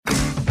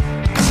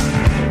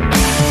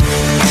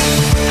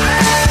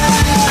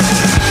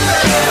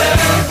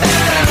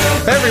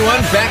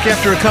Back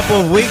after a couple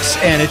of weeks,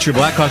 and it's your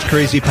Blackhawks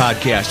Crazy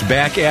podcast.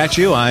 Back at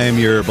you. I am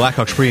your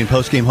Blackhawks pre- and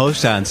post-game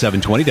host on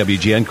 720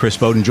 WGN, Chris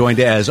Bowden, joined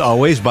as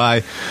always by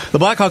the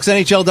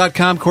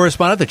BlackhawksNHL.com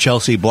correspondent, the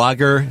Chelsea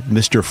blogger,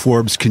 Mr.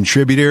 Forbes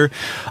contributor,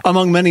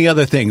 among many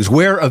other things.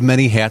 Wear of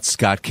many hats,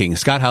 Scott King.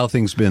 Scott, how have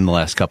things been the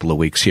last couple of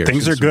weeks here?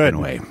 Things are good.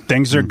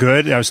 Things are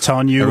good. I was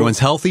telling you. Everyone's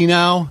healthy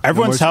now?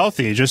 Everyone's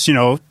healthy. Just,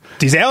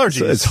 these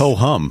allergies. It's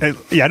ho-hum.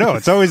 Yeah, I know.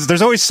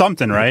 There's always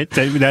something, right,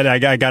 that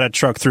I got to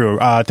truck through.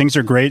 Things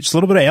are great. Just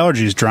a little bit of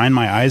allergies drying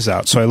my eyes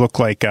out. So I look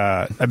like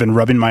I've been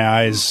rubbing my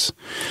eyes.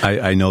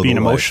 I know being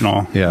the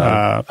emotional.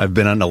 Yeah, I've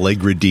been on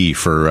Allegra D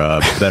for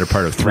the better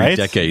part of 3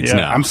 decades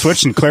now. I'm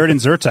switching. Claret and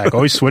Zyrtec,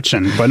 always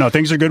switching. But no,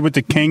 things are good with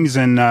the Kings,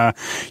 and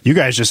you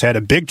guys just had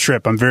a big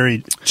trip. I'm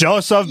very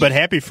jealous of, but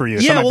happy for you.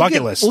 It's on my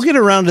bucket list. We'll get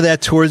around to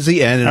that towards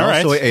the end, and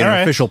also an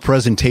right. official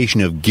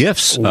presentation of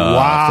gifts from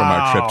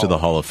our trip to the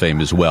Hall of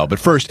Fame as well. But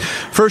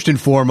first and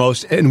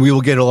foremost, and we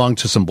will get along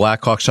to some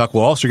Blackhawks talk,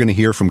 we're also going to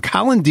hear from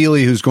Colin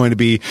Dealey, who's going to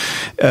be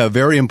a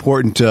very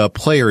important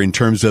player in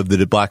terms of the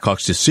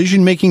Blackhawks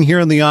decision-making here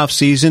in the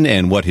offseason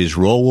and what his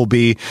role will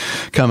be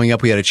coming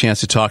up. We had a chance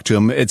to talk to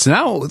him. It's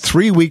now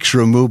 3 weeks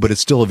removed, but it's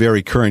still a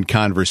very current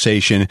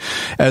conversation.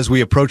 As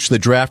we approach the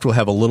draft, we'll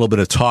have a little bit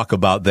of talk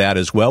about that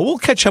as well. We'll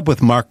catch up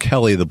with Mark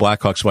Kelly, the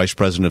Blackhawks Vice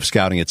President of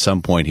Scouting, at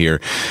some point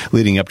here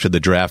leading up to the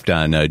draft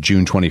on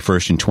June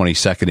 21st and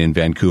 22nd in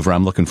Vancouver.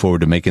 I'm looking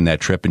forward to making that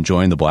trip and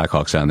join the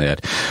Blackhawks on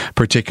that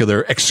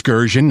particular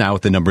excursion, now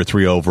with the number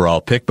 3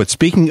 overall pick. But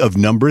speaking of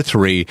number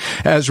 3,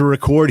 as we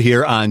record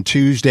here on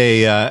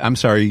Tuesday,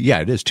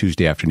 it is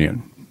Tuesday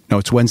afternoon. No,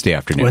 it's Wednesday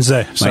afternoon.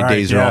 Wednesday. My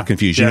days are all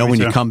confused. Yeah, when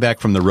you come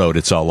back from the road,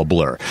 it's all a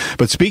blur.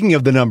 But speaking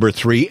of the number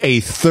 3, a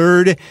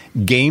third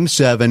Game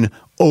 7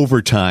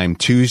 overtime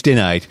Tuesday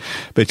night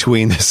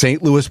between the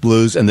St. Louis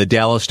Blues and the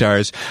Dallas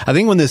Stars. I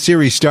think when the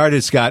series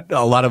started, Scott,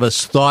 a lot of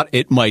us thought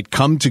it might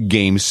come to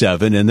Game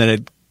 7, and then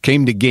it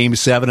came to Game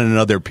 7 and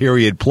another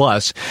period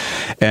plus.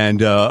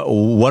 And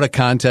what a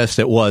contest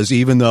it was,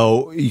 even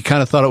though you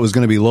kind of thought it was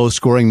going to be low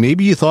scoring.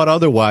 Maybe you thought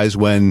otherwise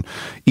when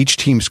each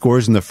team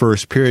scores in the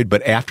first period,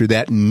 but after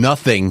that,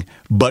 nothing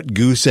but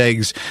goose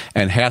eggs,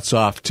 and hats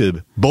off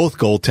to both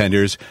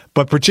goaltenders,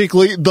 but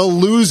particularly the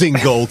losing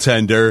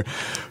goaltender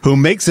who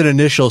makes an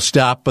initial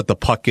stop, but the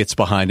puck gets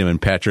behind him, and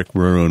Patrick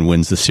Maroon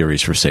wins the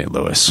series for St.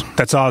 Louis.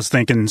 That's all I was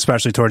thinking,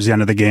 especially towards the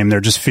end of the game.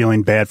 They're just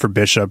feeling bad for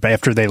Bishop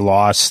after they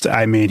lost.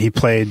 I mean, he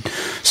played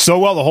so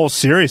well the whole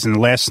series, and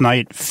last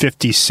night,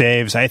 50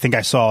 saves. I think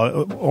I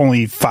saw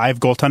only 5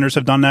 goaltenders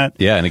have done that.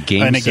 Yeah, in a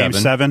Game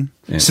 7.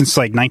 Yeah. Since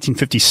like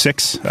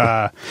 1956.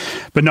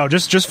 But no,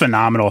 just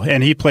phenomenal.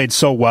 And he played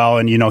so well,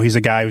 and he's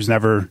a guy who's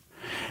never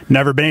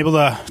been able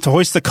to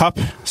hoist the cup.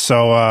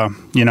 So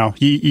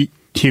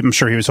I'm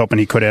sure he was hoping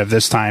he could have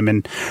this time.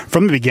 And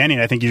from the beginning,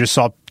 I think you just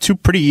saw 2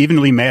 pretty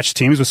evenly matched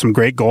teams with some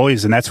great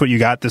goalies, and that's what you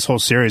got this whole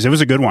series. It was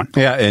a good one.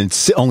 Yeah, and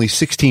only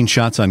 16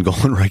 shots on goal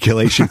in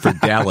regulation for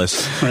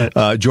Dallas.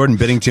 Right. Jordan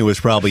Binnington was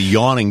probably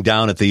yawning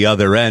down at the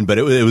other end, but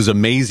it was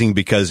amazing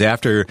because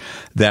after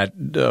that,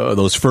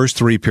 those first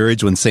 3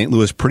 periods when St.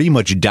 Louis pretty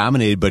much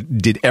dominated but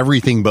did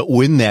everything but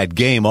win that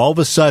game, all of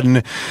a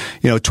sudden,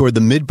 toward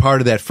the mid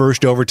part of that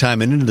first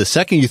overtime and into the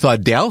second, you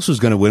thought Dallas was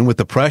going to win with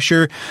the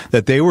pressure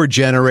that they were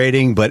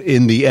generating. But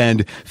in the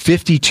end,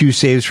 52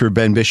 saves for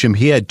Ben Bishop.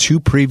 He had 2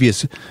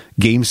 previous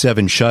Game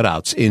 7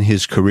 shutouts in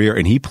his career,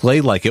 and he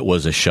played like it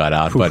was a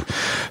shutout. But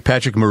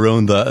Patrick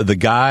Maroon,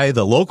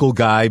 the local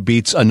guy,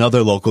 beats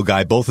another local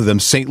guy, both of them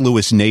St.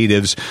 Louis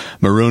natives.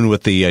 Maroon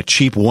with the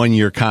cheap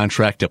 1-year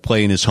contract to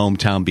play in his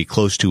hometown, be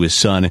close to his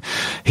son.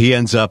 He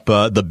ends up,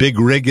 the big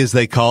rig, as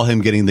they call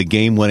him, getting the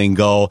game-winning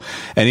goal.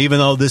 And even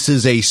though this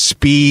is a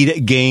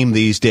speed game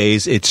these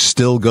days, it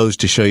still goes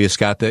to show you,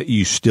 Scott, that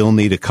you still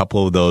need a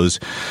couple of those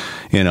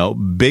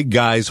big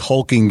guys,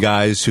 hulking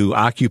guys who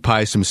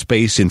occupy some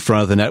space in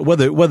front of the net.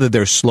 Whether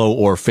they're slow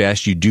or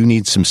fast, you do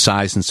need some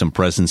size and some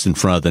presence in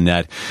front of the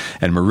net.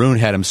 And Maroon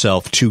had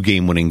himself 2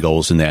 game-winning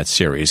goals in that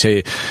series.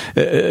 Hey,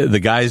 the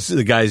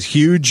guy's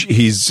huge.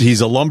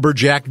 He's a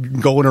lumberjack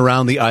going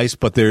around the ice,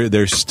 but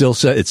it still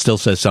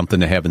says something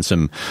to having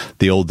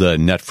the old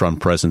net front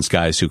presence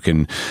guys who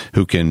can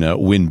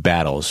win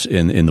battles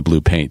in the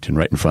blue paint and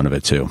right in front of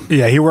it too.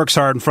 Yeah, he works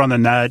hard in front of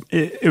the net.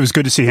 It was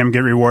good to see him get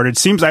rewarded.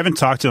 Seems I haven't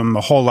talked to him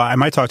a whole lot. I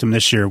might talk to him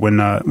this year when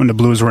the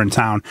Blues were in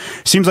town.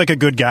 Seems like a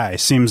good guy.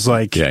 Seems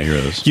like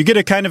you get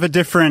a kind of a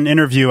different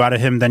interview out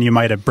of him than you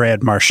might have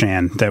Brad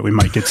Marchand that we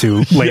might get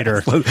to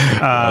later.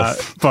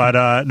 But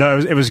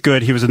it was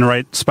good. He was in the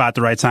right spot at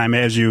the right time.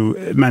 As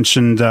you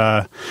mentioned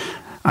on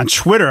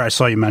Twitter, I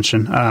saw you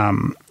mention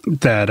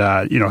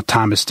that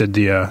Thomas did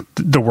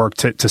the work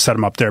to set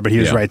him up there, but he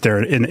was right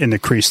there in the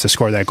crease to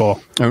score that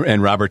goal.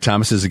 And Robert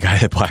Thomas is a guy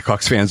that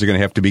Blackhawks fans are going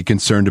to have to be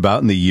concerned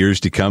about in the years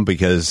to come,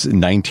 because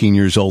 19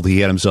 years old, he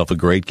had himself a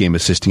great game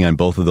assisting on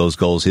both of those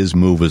goals. His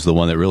move was the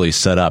one that really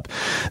set up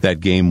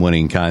that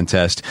game-winning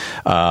contest.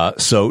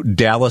 So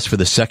Dallas, for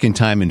the second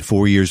time in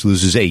 4 years,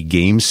 loses a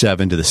Game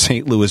 7 to the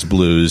St. Louis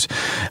Blues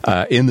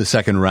in the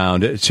second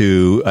round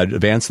to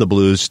advance the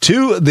Blues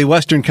to the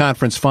Western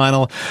Conference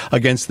Final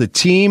against the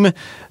team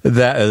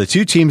the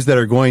two teams that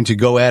are going to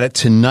go at it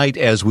tonight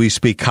as we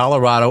speak,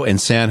 Colorado and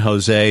San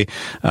Jose.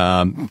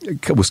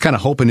 Was kind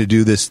of hoping to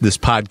do this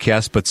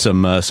podcast, but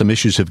some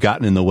issues have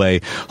gotten in the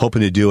way.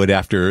 Hoping to do it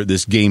after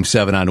this Game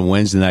 7 on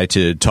Wednesday night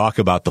to talk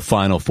about the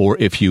Final Four,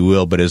 if you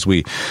will. But as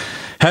we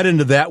head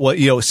into that,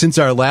 since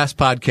our last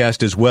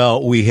podcast as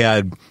well, we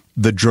had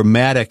the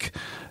dramatic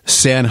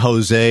San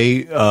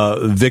Jose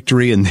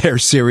victory in their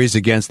series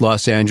against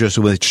Los Angeles,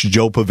 which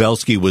Joe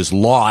Pavelski was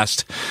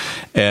lost,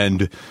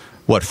 and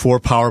 4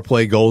 power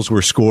play goals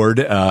were scored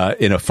in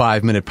a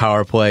 5-minute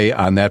power play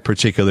on that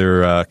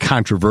particular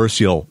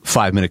controversial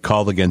 5-minute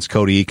call against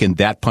Cody Eakin.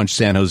 That punched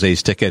San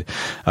Jose's ticket,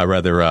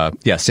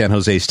 San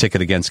Jose's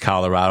ticket against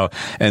Colorado.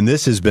 And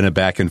this has been a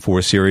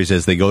back-and-forth series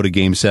as they go to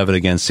Game 7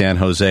 against San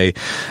Jose.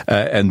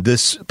 And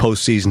this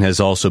postseason has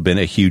also been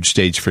a huge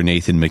stage for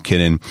Nathan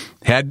MacKinnon.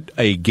 Had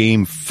a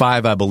Game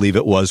 5, I believe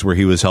it was, where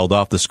he was held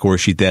off the score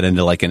sheet. That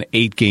ended like an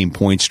 8-game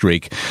point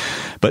streak.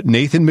 But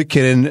Nathan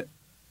MacKinnon,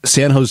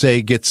 San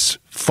Jose gets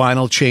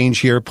final change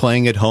here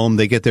playing at home.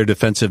 They get their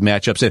defensive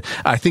matchups. And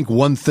I think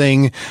one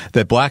thing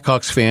that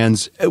Blackhawks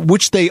fans,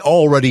 which they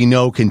already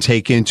know, can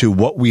take into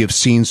what we have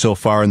seen so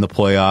far in the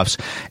playoffs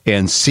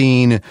and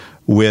seen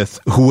with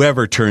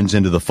whoever turns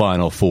into the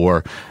Final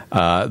Four.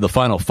 The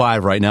Final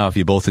 5 right now, if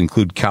you both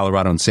include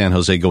Colorado and San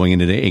Jose going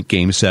into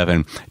Game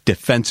 7,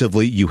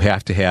 defensively, you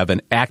have to have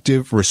an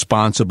active,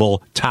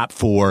 responsible top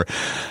 4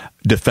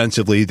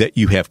 defensively that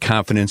you have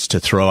confidence to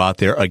throw out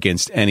there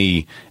against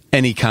any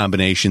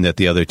combination that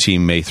the other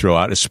team may throw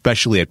out,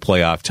 especially at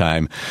playoff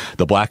time.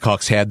 The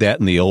Blackhawks had that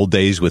in the old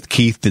days with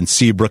Keith and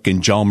Seabrook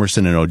and Hjalmarsson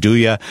and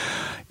Oduya.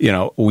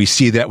 We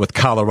see that with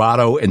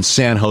Colorado and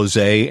San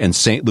Jose and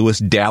St. Louis.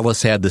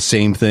 Dallas had the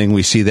same thing.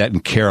 We see that in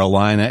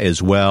Carolina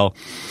as well.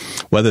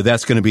 Whether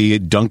that's going to be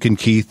Duncan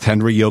Keith,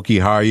 Henry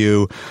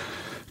Jokiharju,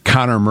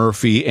 Connor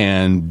Murphy,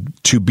 and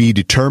to be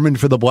determined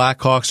for the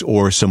Blackhawks,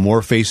 or some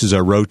more faces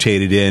are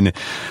rotated in.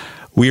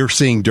 We are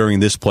seeing during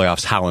this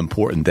playoffs how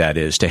important that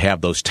is to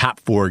have those top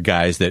 4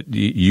 guys that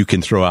you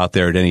can throw out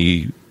there at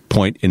any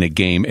point in a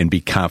game and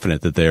be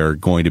confident that they're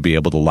going to be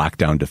able to lock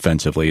down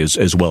defensively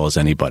as well as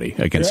anybody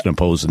against an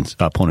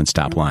opponent's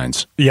top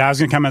lines. Yeah, I was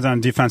going to comment on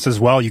defense as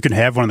well. You can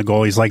have one of the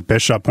goalies like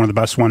Bishop, one of the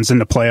best ones in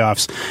the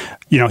playoffs.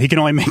 He can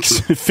only make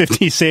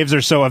 50 saves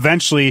or so.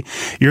 Eventually,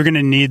 you're going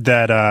to need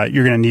that.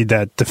 You're going to need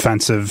that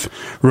defensive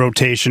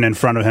rotation in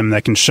front of him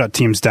that can shut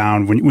teams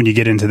down when you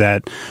get into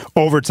that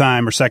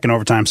overtime or second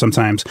overtime,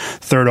 sometimes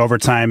third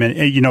overtime,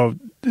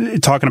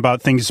 and talking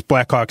about things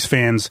Blackhawks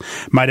fans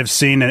might have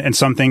seen, and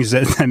some things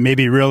that may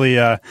be really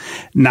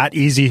not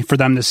easy for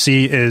them to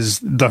see is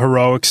the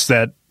heroics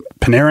that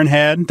Panarin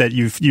had, that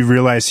you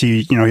realize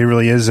he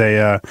really is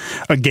a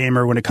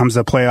gamer when it comes to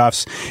the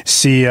playoffs.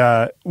 See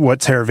what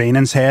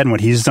Teravainen's had and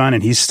what he's done,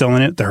 and he's still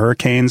in it. The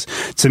Hurricanes,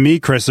 to me,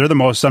 Chris, they're the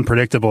most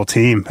unpredictable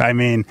team. I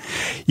mean,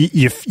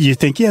 you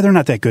think, they're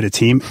not that good a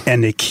team,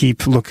 and they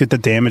look at the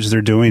damage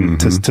they're doing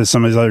to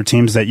some of these other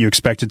teams that you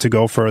expected to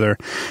go further.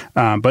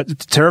 But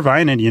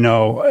Teravainen,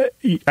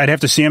 I'd have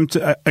to see him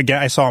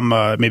again. I saw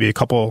him maybe a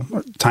couple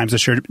times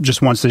this year,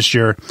 just once this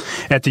year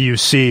at the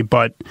UC.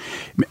 But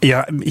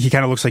yeah, he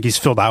kind of looks like he's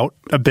filled out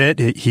a bit.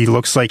 He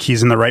looks like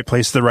he's in the right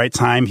place at the right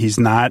time. He's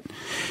not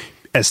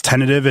as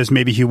tentative as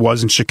maybe he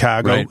was in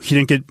Chicago. Right. He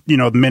didn't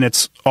get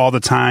minutes all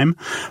the time,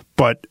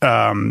 but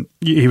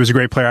he was a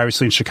great player,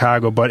 obviously, in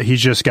Chicago, but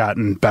he's just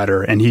gotten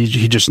better, and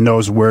he just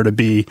knows where to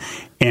be,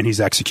 and he's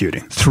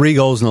executing. 3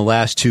 goals in the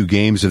last 2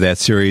 games of that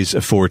series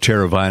for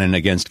Teravainen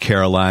against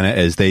Carolina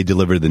as they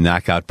delivered the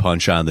knockout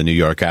punch on the New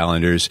York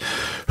Islanders,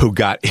 who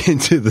got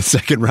into the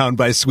second round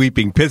by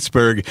sweeping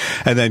Pittsburgh,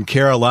 and then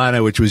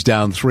Carolina, which was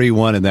down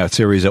 3-1 in that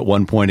series at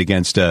one point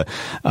against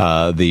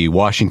the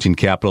Washington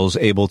Capitals,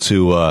 able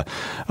to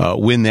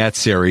win that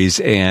series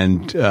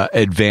and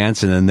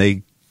advance, and then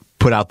they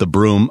put out the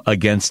broom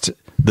against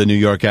the New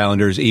York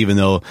Islanders, even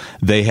though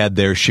they had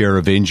their share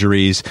of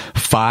injuries.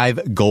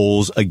 5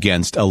 goals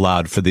against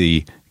allowed for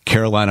the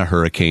Carolina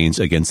Hurricanes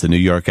against the New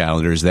York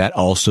Islanders. That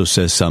also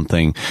says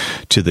something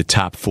to the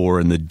top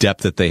 4 and the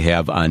depth that they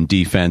have on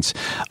defense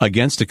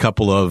against a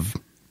couple of,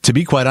 to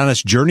be quite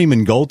honest,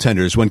 journeyman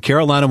goaltenders. When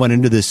Carolina went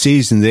into this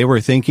season, they were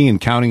thinking and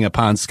counting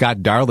upon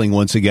Scott Darling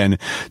once again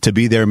to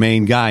be their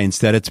main guy.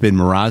 Instead, it's been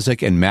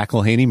Mrazek and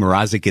McElhinney.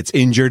 Mrazek gets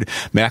injured.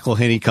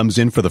 McElhinney comes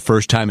in for the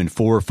first time in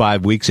 4 or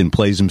 5 weeks and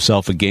plays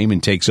himself a game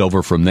and takes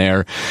over from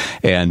there.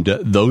 And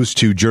those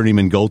 2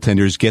 journeyman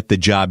goaltenders get the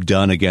job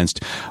done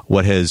against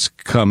what has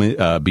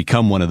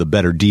become one of the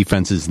better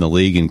defenses in the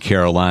league in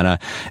Carolina.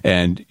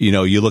 And,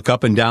 you look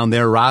up and down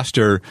their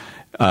roster,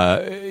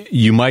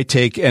 you might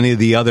take any of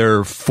the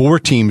other 4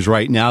 teams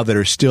right now that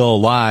are still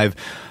alive.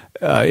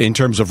 in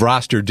terms of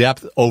roster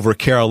depth over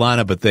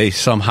Carolina, but they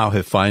somehow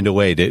have found a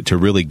way to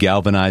really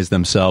galvanize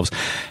themselves,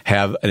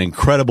 have an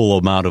incredible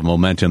amount of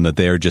momentum that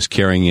they are just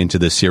carrying into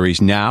the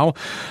series. Now,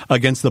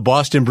 against the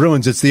Boston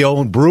Bruins, it's the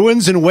old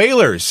Bruins and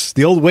Whalers,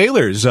 the old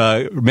Whalers,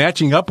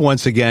 matching up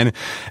once again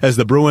as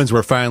the Bruins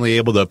were finally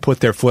able to put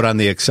their foot on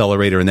the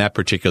accelerator in that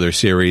particular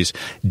series.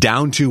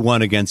 Down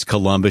 2-1 against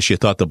Columbus. You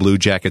thought the Blue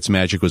Jackets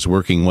magic was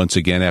working once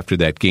again after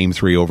that Game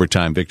 3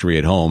 overtime victory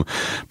at home,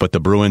 but the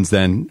Bruins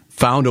then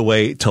found a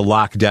way to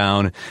lock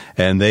down,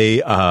 and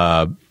they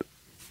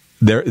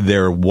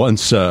their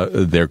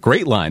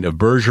great line of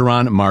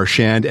Bergeron,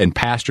 Marchand, and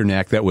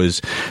Pasternak that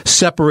was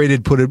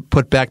separated,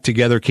 put back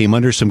together, came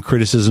under some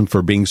criticism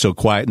for being so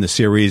quiet in the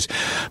series.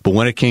 But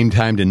when it came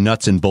time to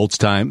nuts and bolts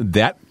time,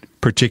 that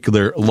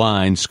particular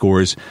line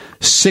scores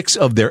 6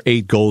 of their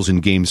 8 goals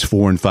in games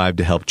 4 and 5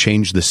 to help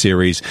change the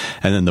series.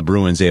 And then the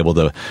Bruins able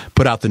to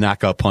put out the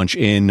knockout punch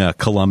in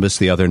Columbus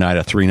the other night,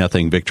 a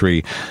 3-0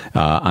 victory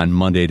on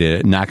Monday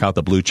to knock out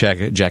the Blue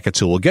Jackets,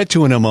 who we'll get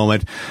to in a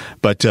moment.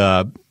 But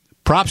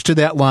props to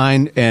that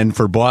line, and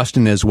for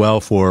Boston as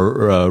well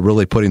for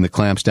really putting the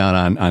clamps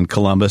down on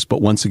Columbus.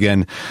 But once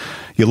again,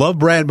 you love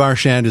Brad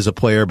Marchand as a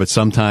player, but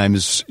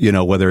sometimes,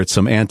 whether it's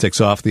some antics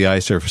off the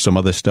ice or some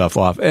other stuff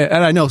off,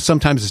 and I know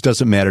sometimes this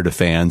doesn't matter to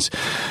fans,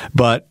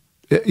 but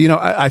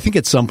I think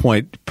at some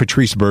point,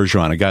 Patrice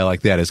Bergeron, a guy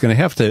like that, is going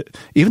to have to,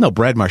 even though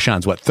Brad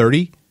Marchand's,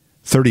 30?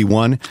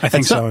 31? I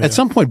think so. Yeah. At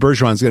some point,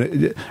 Bergeron's going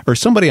to, or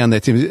somebody on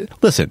that team,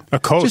 listen. A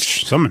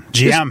coach, someone,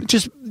 GM.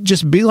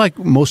 Just be like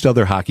most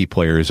other hockey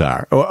players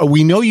are.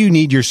 We know you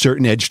need your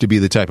certain edge to be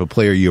the type of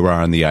player you are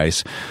on the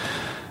ice.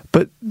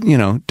 But,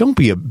 don't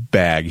be a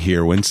bag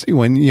here when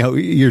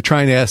you're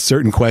trying to ask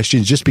certain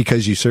questions just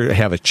because you sort of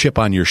have a chip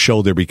on your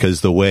shoulder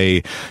because the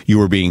way you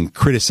were being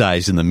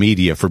criticized in the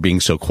media for being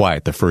so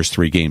quiet the first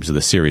 3 games of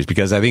the series,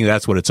 because I think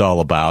that's what it's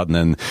all about. And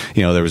then,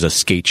 there was a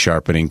skate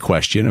sharpening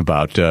question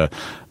about an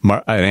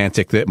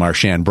antic that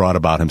Marchand brought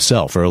about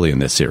himself early in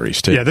this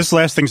series, too. Yeah, this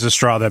last thing's the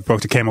straw that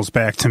broke the camel's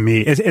back to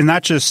me. And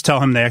not just tell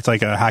him to act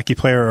like a hockey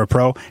player or a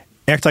pro,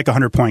 act like a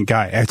 100-point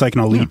guy, act like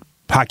an elite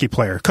hockey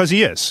player, because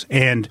he is.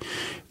 And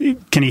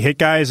can he hit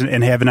guys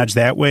and have an edge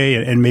that way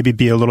and maybe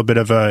be a little bit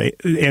of a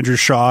Andrew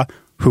Shaw,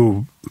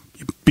 who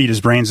beat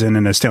his brains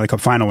in a Stanley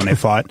Cup final when they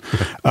fought?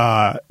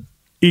 Can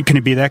he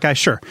be that guy?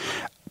 Sure.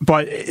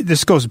 But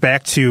this goes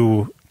back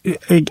to,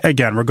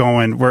 again,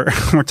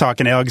 we're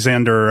talking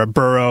Alexander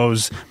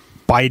Burrows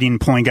biting,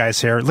 pulling guys'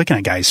 hair, looking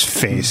at a guy's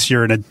face.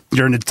 You're an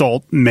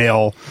adult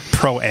male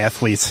pro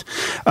athlete.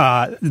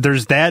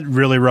 There's that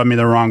really rubbed me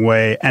the wrong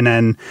way. And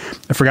then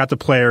I forgot the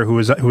player who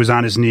was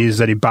on his knees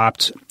that he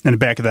bopped in the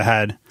back of the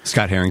head.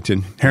 Scott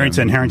Harrington.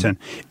 Harrington.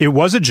 It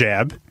was a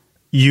jab.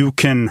 You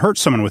can hurt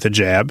someone with a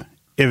jab.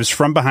 It was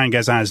from behind,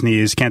 guys on his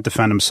knees, can't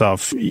defend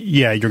himself.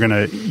 Yeah, you're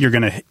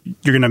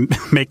gonna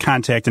make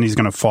contact and he's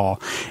gonna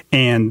fall.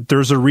 And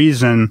there's a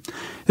reason.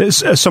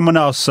 Someone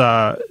else.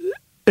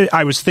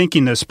 I was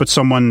thinking this, but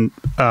someone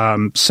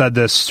said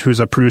this, who's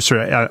a producer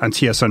on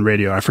TSN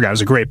Radio. I forgot. It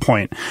was a great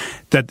point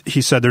that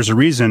he said there's a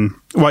reason.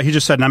 Well, he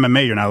just said in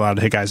MMA you're not allowed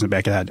to hit guys in the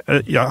back of the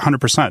head.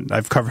 100%.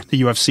 I've covered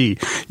the UFC.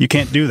 You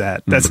can't do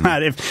that. That's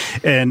not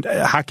if. And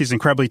hockey's an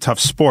incredibly tough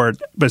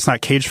sport, but it's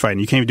not cage fighting.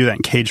 You can't even do that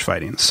in cage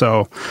fighting.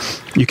 So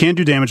you can't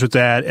do damage with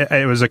that.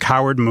 It was a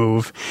coward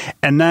move.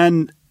 And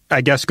then I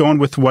guess going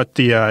with what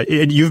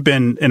you've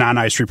been an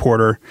on-ice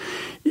reporter,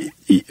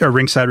 a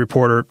ringside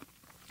reporter.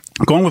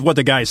 Going with what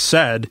the guy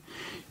said,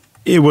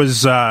 it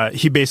was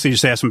he basically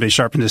just asked him if he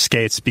sharpened his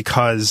skates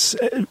because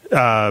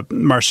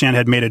Marchand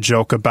had made a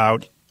joke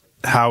about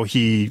how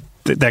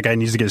that guy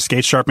needs to get his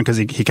skates sharpened because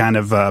he kind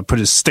of put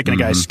his stick in a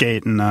guy's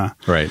skate and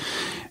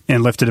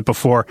lifted it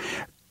before.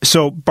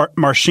 So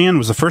Marchand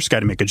was the first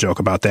guy to make a joke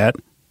about that.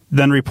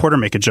 Then the reporter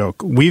make a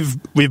joke. We've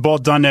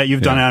both done that.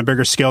 You've done it on a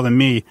bigger scale than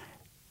me.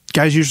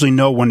 Guys usually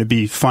know when to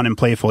be fun and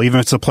playful, even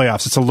if it's the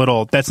playoffs. It's a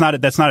little. That's not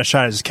a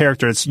shot at his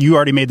character. It's you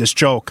already made this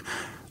joke.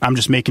 I'm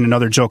just making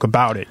another joke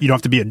about it. You don't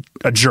have to be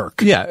a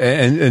jerk. Yeah,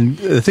 and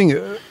the thing,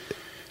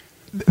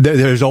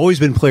 there's always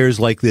been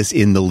players like this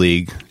in the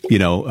league.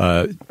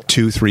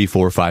 2, 3,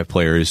 4, 5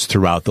 players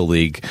throughout the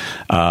league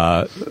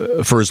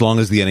for as long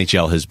as the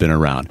NHL has been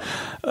around.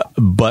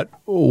 But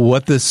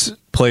what this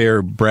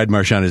player, Brad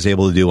Marchand, is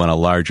able to do on a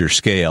larger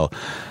scale,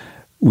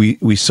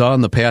 we saw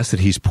in the past that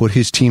he's put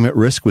his team at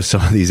risk with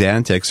some of these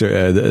antics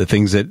or the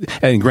things that,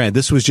 and granted,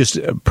 this was just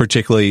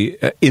particularly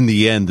in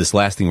the end, this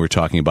last thing we're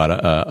talking about,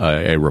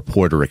 a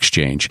reporter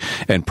exchange.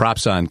 And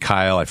props on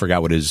Kyle. I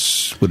forgot what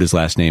his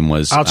last name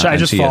was. I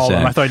just followed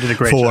him. I thought he did a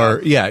great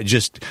job. Yeah,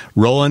 just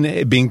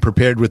rolling, being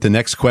prepared with the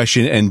next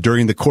question. And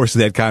during the course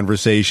of that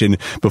conversation,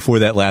 before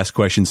that last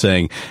question,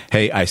 saying,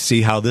 hey, I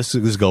see how this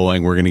is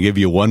going. We're going to give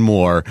you one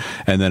more.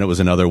 And then it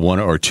was another 1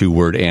 or 2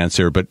 word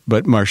answer. But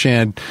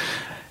Marchand,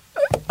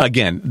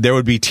 again, there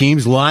would be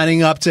teams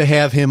lining up to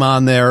have him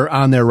on their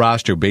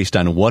roster based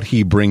on what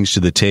he brings to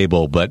the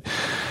table. But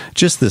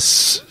just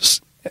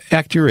this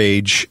act your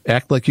age,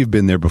 act like you've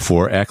been there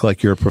before, act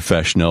like you're a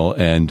professional,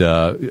 and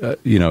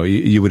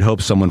you would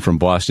hope someone from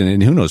Boston,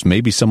 and who knows,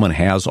 maybe someone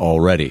has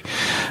already,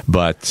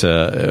 but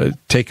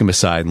take them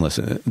aside and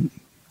listen.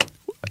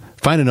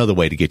 Find another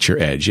way to get your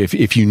edge.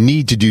 If you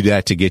need to do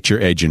that to get your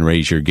edge and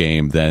raise your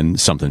game, then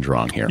something's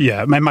wrong here.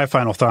 Yeah, my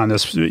final thought on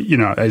this,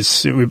 I'm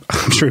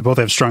sure we both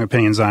have strong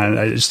opinions on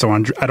it.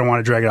 I don't want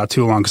to drag it out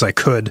too long because I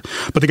could.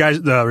 But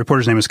the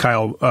reporter's name is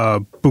Kyle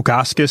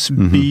Bukauskas,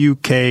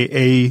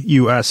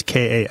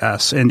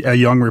 Bukauskas, and a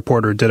young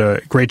reporter did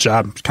a great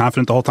job,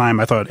 confident the whole time.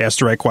 I thought asked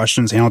the right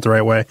questions, handled it the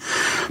right way.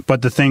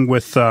 But the thing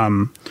with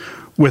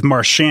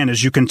Marchand,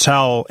 as you can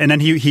tell, and then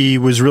he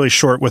was really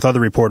short with other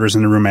reporters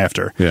in the room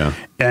after. Yeah.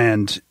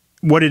 And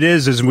what it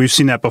is we've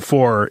seen that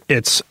before,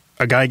 it's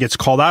a guy gets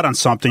called out on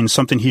something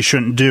he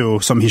shouldn't do,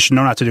 something he should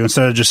know not to do,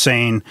 instead of just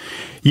saying,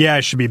 yeah, I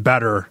should be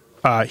better,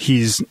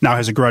 he's now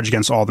has a grudge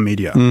against all the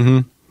media.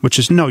 Mm-hmm. Which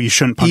is, no, you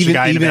shouldn't punch a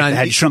guy in the back of the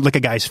head. You shouldn't lick a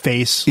guy's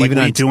face. What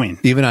are you doing?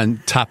 Even on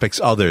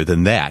topics other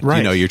than that.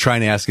 Right. You're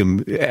trying to ask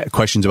him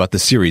questions about the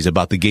series,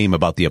 about the game,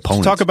 about the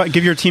opponent.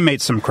 Give your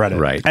teammates some credit.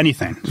 Right.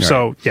 Anything. Right.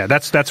 So, yeah,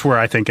 that's where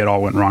I think it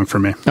all went wrong for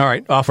me. All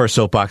right, off our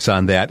soapbox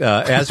on that.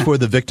 As for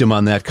the victim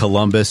on that,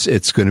 Columbus,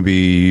 it's going to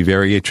be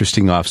very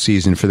interesting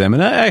offseason for them.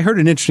 And I heard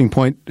an interesting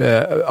point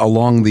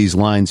along these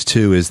lines,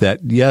 too, is that,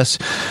 yes,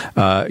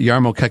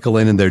 Jarmo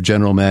Kekalainen, their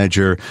general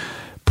manager,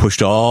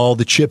 pushed all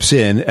the chips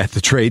in at the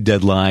trade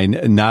deadline,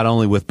 not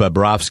only with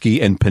Bobrovsky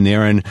and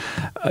Panarin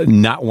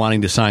not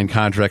wanting to sign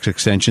contract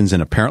extensions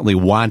and apparently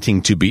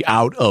wanting to be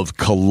out of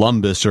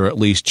Columbus or at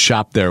least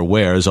shop their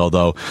wares,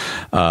 although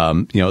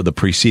the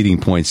preceding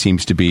point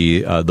seems to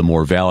be the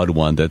more valid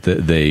one, that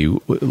they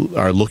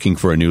are looking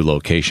for a new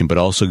location, but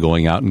also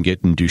going out and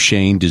getting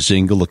Duchesne,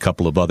 Dzingel, a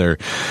couple of other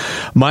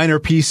minor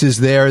pieces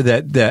there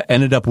that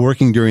ended up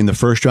working during the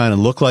first round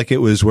and looked like it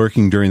was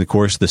working during the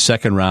course of the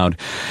second round.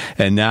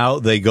 And now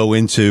they go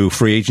into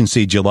free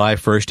agency July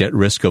 1st at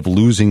risk of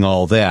losing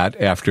all that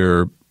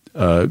after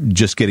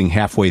just getting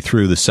halfway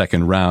through the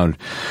second round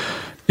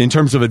in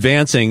terms of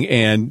advancing.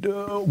 And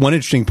one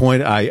interesting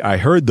point I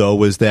heard, though,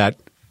 was that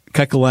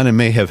Kekalainen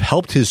may have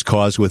helped his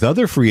cause with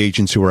other free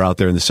agents who were out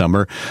there in the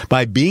summer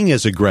by being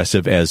as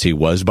aggressive as he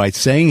was, by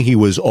saying he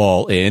was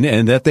all in,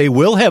 and that they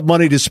will have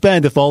money to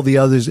spend if all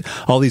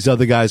these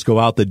other guys go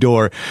out the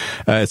door.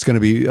 It's going to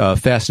be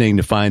fascinating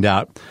to find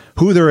out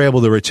who they're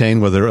able to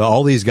retain, whether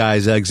all these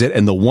guys exit,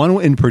 and the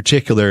one in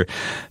particular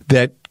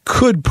that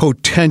could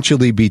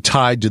potentially be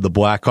tied to the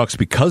Blackhawks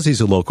because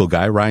he's a local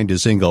guy, Ryan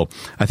Dzingel.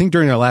 I think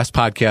during our last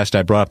podcast,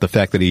 I brought up the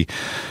fact that he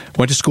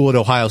went to school at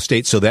Ohio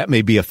State, so that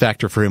may be a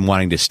factor for him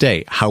wanting to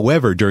stay.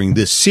 However, during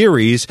this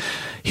series,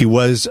 he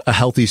was a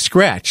healthy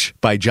scratch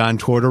by John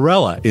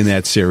Tortorella in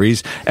that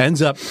series,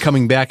 ends up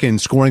coming back and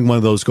scoring one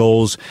of those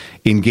goals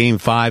in Game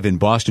 5 in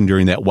Boston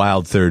during that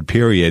wild third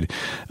period.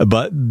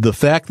 But the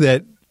fact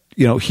that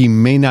he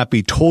may not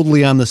be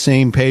totally on the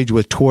same page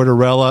with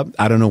Tortorella.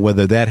 I don't know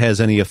whether that has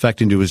any effect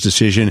into his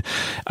decision,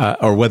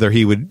 or whether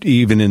he would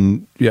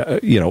even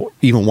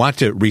want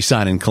to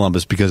re-sign in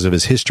Columbus because of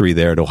his history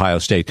there at Ohio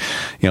State.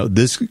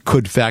 This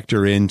could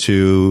factor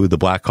into the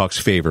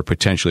Blackhawks' favor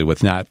potentially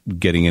with not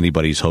getting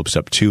anybody's hopes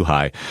up too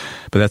high.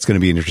 But that's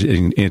going to be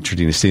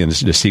interesting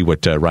to see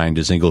what Ryan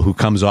Dzingel, who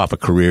comes off a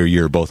career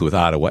year both with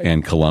Ottawa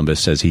and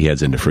Columbus, as he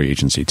heads into free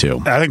agency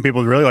too. I think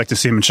people would really like to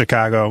see him in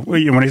Chicago.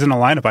 When he's in the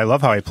lineup, I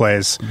love how he plays.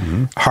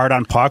 Mm-hmm. Hard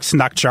on pucks,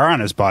 knock jar on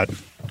his butt.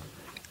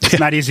 It's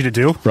not easy to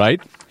do. Right.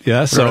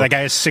 Yeah, so that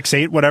guy is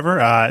 6'8", whatever.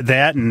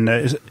 That and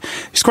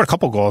he scored a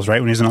couple goals, right,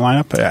 when he was in the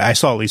lineup. I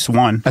saw at least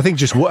one. I think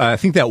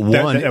that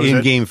one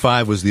in Game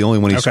 5 was the only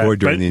one he scored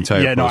during the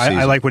entire postseason.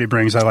 I like what he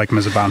brings. I like him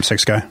as a bottom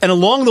six guy. And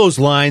along those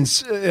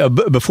lines,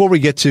 before we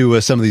get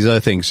to some of these other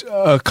things,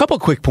 a couple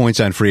quick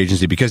points on free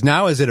agency, because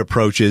now as it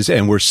approaches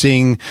and we're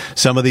seeing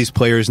some of these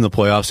players in the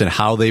playoffs and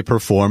how they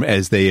perform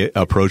as they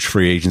approach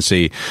free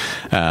agency,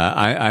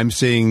 I'm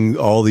seeing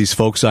all these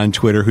folks on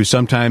Twitter who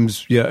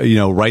sometimes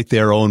write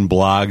their own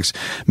blogs,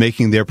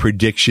 making their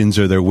predictions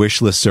or their wish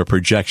lists or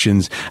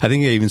projections. I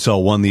think I even saw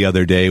one the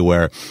other day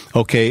where,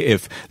 okay,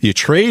 if you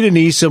trade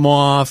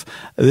Anisimov,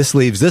 this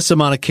leaves this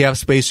amount of cap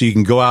space so you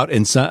can go out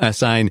and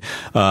sign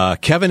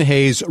Kevin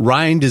Hayes,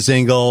 Ryan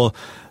Dzingel,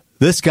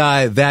 this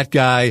guy, that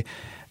guy.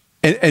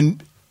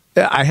 And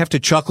I have to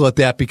chuckle at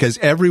that because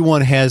everyone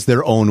has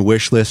their own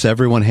wish list.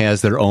 Everyone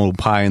has their own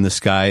pie in the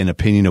sky, an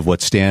opinion of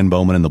what Stan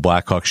Bowman and the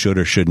Blackhawks should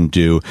or shouldn't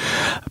do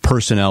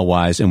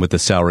personnel-wise and with the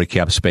salary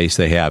cap space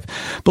they have.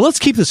 But let's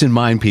keep this in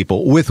mind,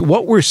 people. With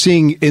what we're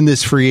seeing in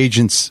this free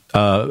agents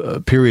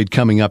period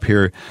coming up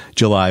here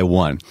July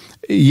 1,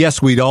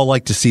 yes, we'd all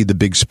like to see the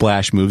big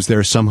splash moves. There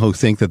are some who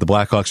think that the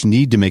Blackhawks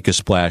need to make a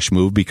splash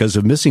move because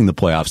of missing the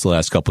playoffs the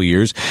last couple of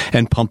years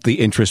and pump the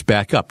interest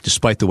back up,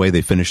 despite the way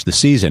they finished the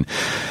season.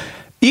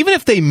 Even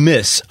if they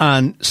miss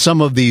on some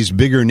of these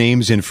bigger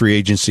names in free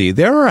agency,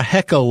 there are a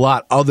heck of a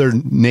lot other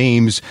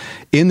names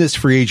in this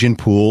free agent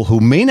pool who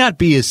may not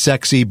be as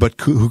sexy, but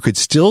who could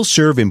still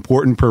serve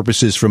important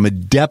purposes from a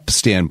depth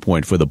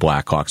standpoint for the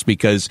Blackhawks.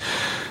 Because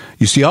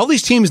you see all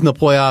these teams in the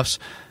playoffs,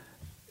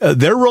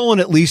 they're rolling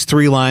at least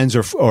 3 lines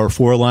or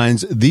 4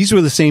 lines. These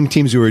were the same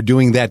teams who were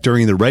doing that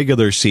during the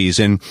regular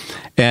season.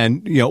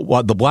 And,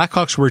 while the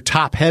Blackhawks were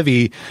top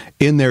heavy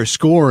in their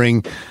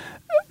scoring,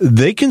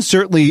 they can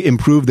certainly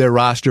improve their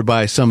roster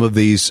by some of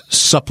these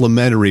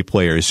supplementary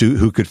players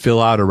who could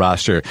fill out a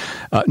roster.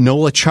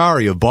 Noel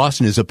Acciari of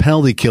Boston is a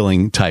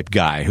penalty-killing type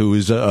guy who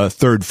is a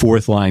third,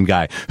 fourth line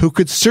guy who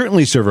could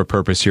certainly serve a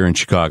purpose here in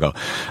Chicago.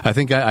 I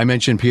think I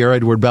mentioned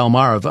Pierre-Edouard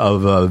Bellemare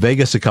of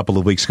Vegas a couple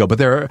of weeks ago, but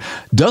there are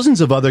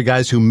dozens of other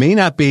guys who may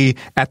not be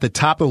at the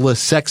top of the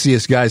list,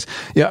 sexiest guys.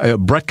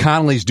 Brett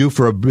Connolly's due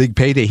for a big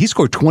payday. He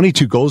scored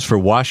 22 goals for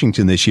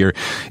Washington this year.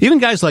 Even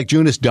guys like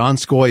Jonas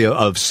Donskoy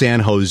of San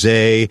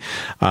Jose,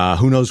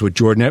 who knows what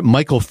Jordan,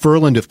 Michael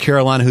Furland of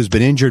Carolina, who's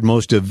been injured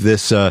most of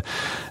this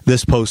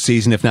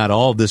postseason, if not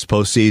all of this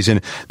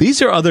postseason.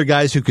 These are other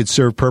guys who could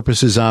serve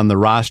purposes on the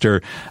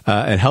roster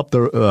and help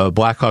the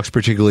Blackhawks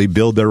particularly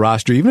build their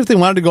roster, even if they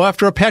wanted to go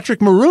after a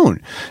Patrick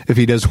Maroon, if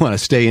he does want to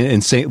stay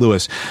in St.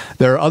 Louis.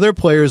 There are other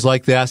players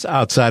like that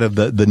outside of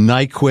the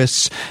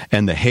Nyquists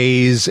and the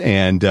Hayes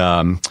and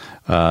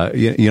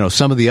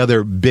some of the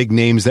other big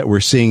names that we're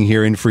seeing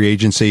here in free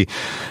agency,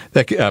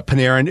 that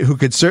Panarin, who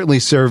could certainly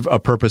serve a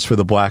purpose for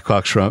the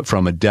Blackhawks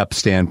from a depth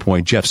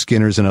standpoint. Jeff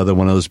Skinner's another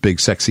one of those big,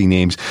 sexy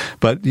names.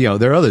 But,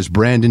 there are others.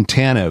 Brandon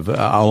Tanev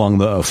along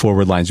the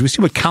forward lines. We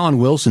see what Colin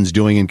Wilson's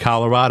doing in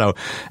Colorado.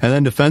 And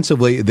then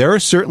defensively, there are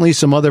certainly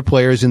some other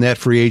players in that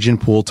free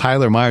agent pool.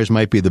 Tyler Myers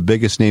might be the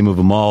biggest name of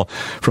them all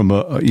from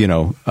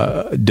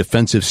a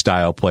defensive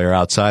style player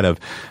outside of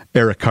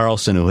Erik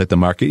Karlsson, who hit the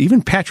market.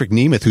 Even Patrick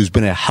Nemeth, who's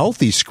been a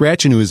healthy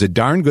scratch and who is a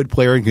darn good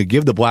player and could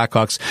give the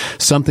Blackhawks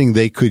something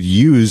they could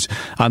use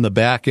on the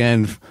back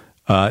end,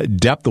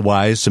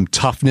 depth-wise, some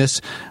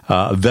toughness,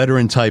 a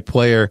veteran-type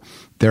player.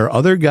 There are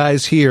other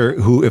guys here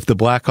who, if the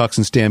Blackhawks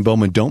and Stan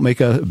Bowman don't make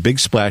a big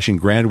splash,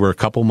 and granted, we're a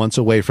couple months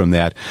away from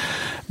that,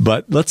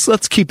 but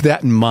let's keep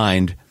that in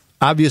mind.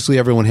 Obviously,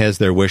 everyone has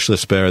their wish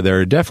list, but there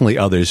are definitely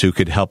others who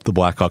could help the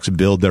Blackhawks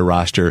build their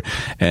roster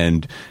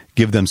and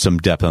give them some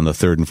depth on the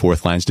third and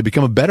fourth lines to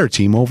become a better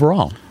team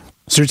overall.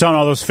 So you're telling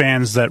all those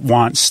fans that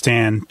want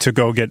Stan to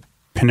go get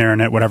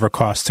Panarin at whatever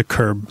cost to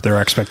curb their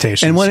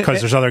expectations,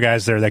 because there's other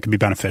guys there that could be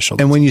beneficial.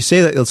 And when you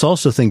say that, let's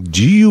also think,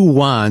 do you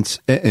want,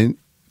 and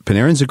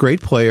Panarin's a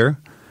great player,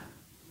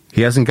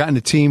 he hasn't gotten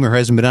a team or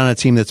hasn't been on a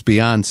team that's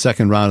beyond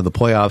second round of the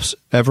playoffs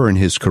ever in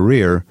his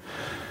career.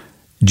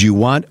 Do you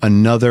want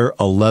another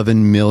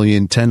 $11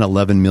 million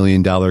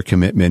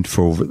commitment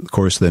for over the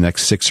course of the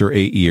next 6 or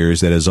 8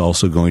 years that is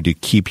also going to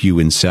keep you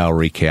in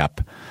salary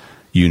cap,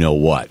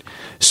 what?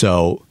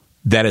 So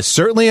that is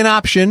certainly an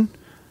option.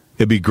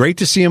 It'd be great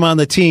to see him on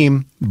the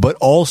team, but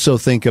also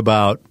think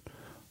about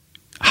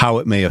how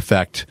it may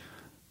affect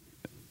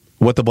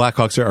what the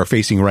Blackhawks are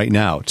facing right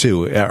now,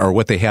 too, or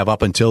what they have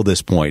up until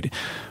this point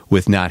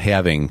with not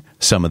having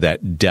some of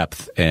that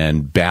depth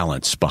and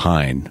balance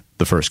behind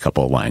the first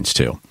couple of lines,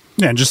 too.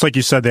 Yeah, and just like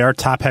you said, they are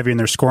top-heavy in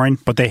their scoring,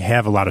 but they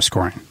have a lot of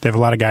scoring. They have a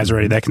lot of guys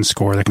already that can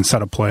score, that can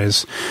set up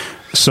plays.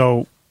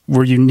 So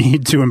where you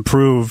need to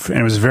improve, and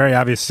it was very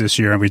obvious this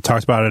year, and we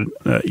talked about it,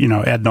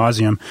 ad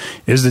nauseum,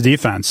 is the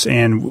defense.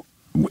 And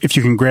if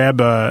you can grab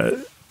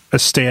a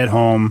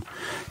stay-at-home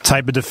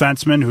type of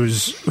defenseman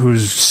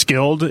who's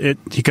skilled,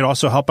 he could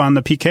also help on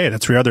the PK.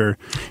 That's where other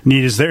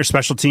need is there,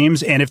 special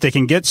teams. And if they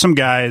can get some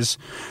guys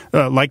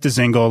like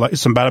Dzingel, like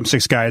some bottom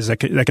six guys that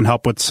can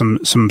help with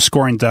some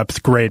scoring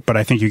depth, great. But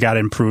I think you got to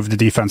improve the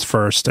defense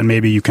first, and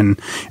maybe you can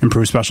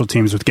improve special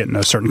teams with getting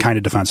a certain kind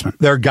of defenseman.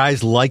 There are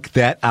guys like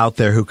that out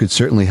there who could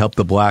certainly help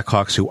the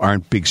Blackhawks, who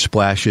aren't big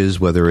splashes,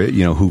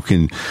 who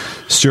can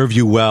serve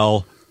you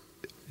well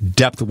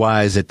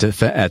depth-wise at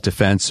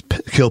defense,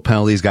 kill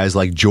penalties, guys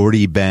like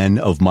Jordy Ben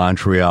of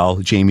Montreal,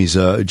 Jamie's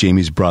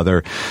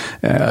brother.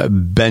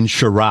 Ben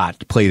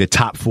Sherratt played a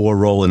top 4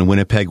 role in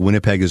Winnipeg.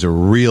 Winnipeg is a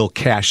real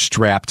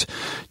cash-strapped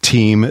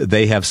team.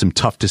 They have some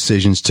tough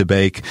decisions to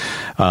make.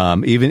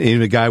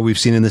 Even a guy we've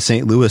seen in the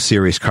St. Louis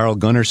series, Carl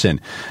Gunnarsson,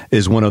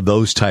 is one of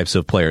those types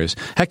of players.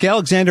 Heck,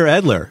 Alexander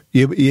Edler,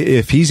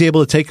 if he's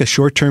able to take a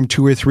short-term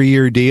 2 or 3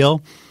 year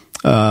deal,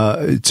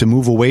 to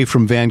move away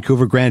from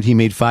Vancouver. Granted, he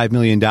made $5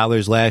 million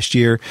last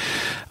year.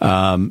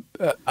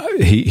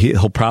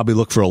 He'll probably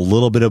look for a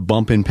little bit of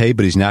bump in pay,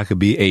 but he's not going to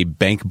be a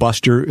bank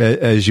buster,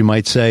 as you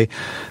might say.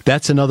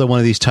 That's another one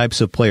of these types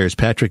of players,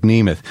 Patrick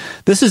Nemeth.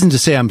 This isn't to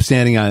say I'm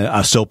standing on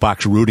a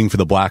soapbox rooting for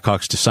the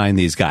Blackhawks to sign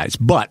these guys,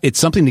 but it's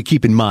something to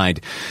keep in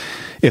mind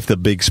if the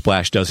big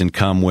splash doesn't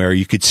come, where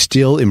you could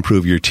still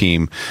improve your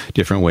team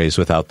different ways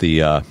without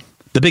the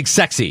big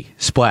sexy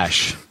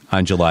splash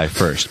on July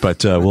 1st.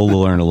 But we'll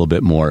learn a little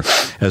bit more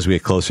as we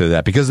get closer to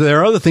that, because there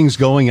are other things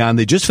going on.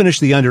 They just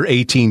finished the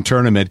Under-18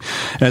 tournament.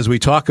 As we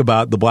talk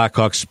about the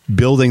Blackhawks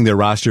building their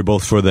roster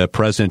both for the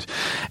present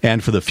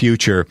and for the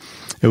future,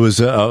 it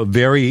was a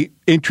very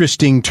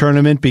interesting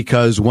tournament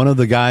because one of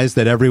the guys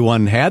that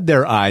everyone had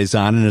their eyes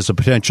on and is a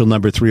potential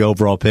number 3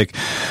 overall pick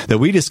that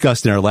we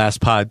discussed in our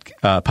last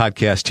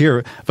podcast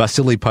here,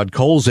 Vasily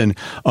Podkolzin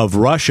of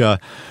Russia,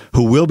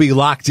 who will be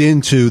locked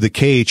into the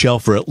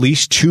KHL for at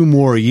least 2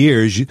 more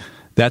years.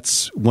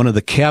 that's one of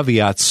the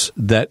caveats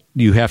that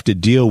you have to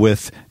deal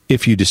with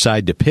if you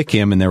decide to pick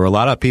him. And there were a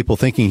lot of people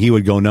thinking he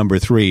would go number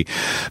 3,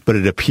 but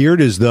it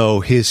appeared as though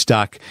his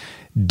stock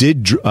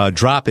did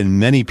drop in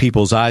many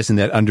people's eyes in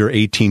that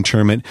under-18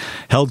 tournament,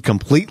 held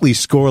completely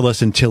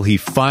scoreless until he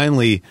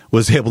finally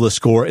was able to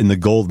score in the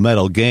gold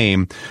medal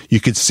game. You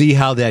could see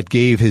how that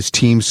gave his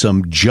team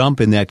some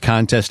jump in that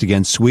contest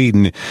against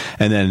Sweden,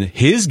 and then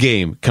his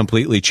game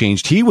completely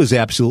changed. He was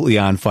absolutely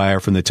on fire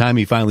from the time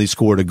he finally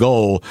scored a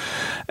goal,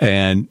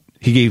 and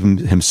he gave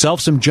himself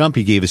some jump.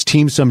 He gave his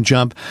team some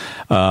jump.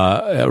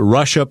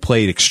 Russia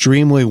played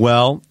extremely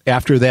well.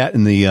 After that,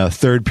 in the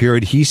third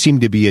period, he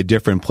seemed to be a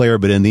different player.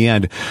 But in the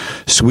end,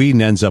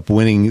 Sweden ends up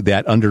winning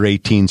that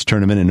under-18s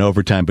tournament in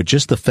overtime. But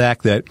just the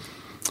fact that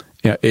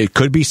it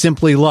could be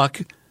simply luck.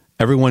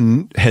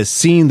 Everyone has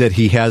seen that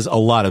he has a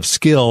lot of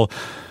skill.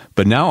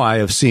 But now I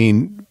have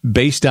seen,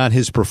 based on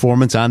his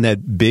performance on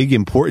that big,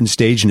 important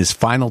stage in his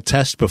final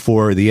test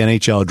before the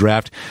NHL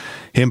draft,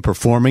 him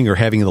performing or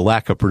having the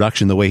lack of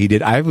production the way he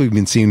did. I've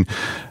even seen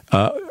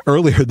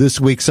earlier this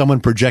week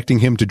someone projecting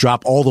him to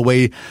drop all the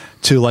way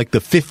to like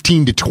the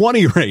 15 to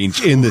 20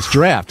 range in this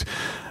draft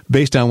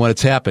based on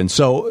what's happened.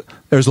 So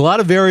there's a lot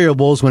of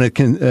variables when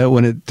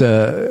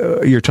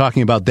you're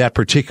talking about that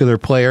particular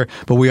player,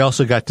 but we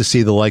also got to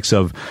see the likes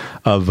of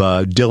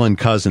Dylan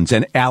Cozens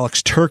and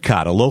Alex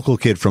Turcotte, a local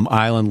kid from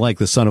Island Lake,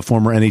 the son of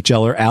former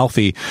NHLer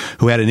Alfie,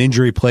 who had an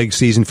injury-plagued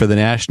season for the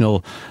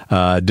national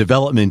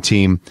development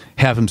team,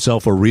 have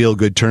himself a real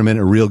good tournament,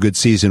 a real good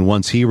season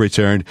once he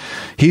returned.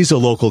 He's a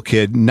local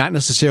kid, not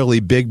necessarily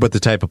big, but the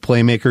type of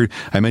playmaker.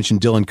 I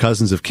mentioned Dylan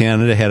Cozens of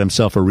Canada had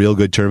himself a real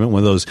good tournament, one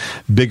of those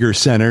bigger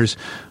centers.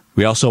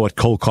 We also saw what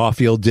Cole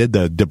Caulfield did,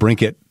 the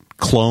DeBrincat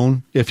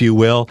clone, if you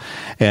will.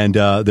 And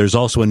there's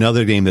also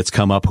another name that's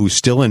come up who's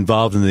still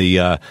involved in the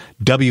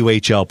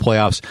WHL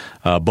playoffs,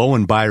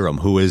 Bowen Byram,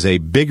 who is a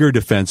bigger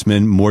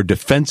defenseman, more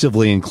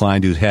defensively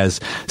inclined, who has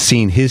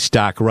seen his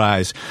stock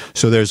rise.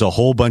 So there's a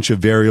whole bunch of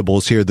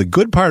variables here. The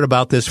good part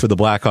about this for the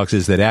Blackhawks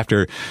is that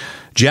after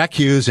Jack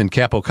Hughes and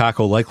Capo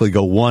Caco likely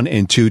go 1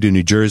 and 2 to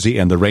New Jersey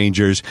and the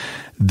Rangers,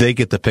 they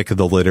get the pick of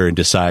the litter and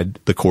decide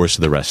the course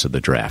of the rest of the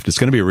draft. It's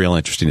going to be real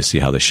interesting to see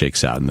how this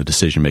shakes out in the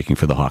decision-making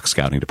for the Hawks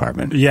scouting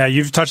department. Yeah,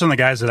 you've touched on the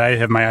guys that I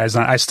have my eyes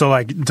on. I still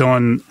like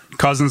Dylan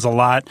Cozens a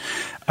lot.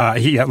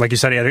 He, like you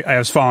said, I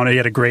was following it. He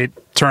had a great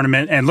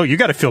tournament. And look, you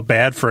got to feel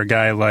bad for a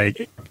guy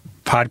like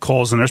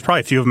Podkolzin, and there's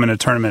probably a few of them in a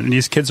tournament, and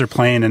these kids are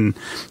playing in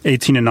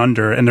 18 and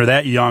under, and they're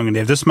that young, and they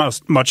have this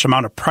much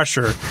amount of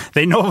pressure.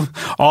 They know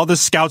all the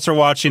scouts are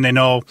watching. They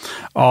know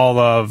all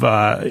of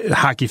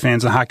hockey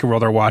fans in the hockey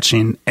world are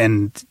watching,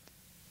 and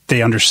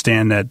they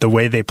understand that the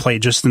way they play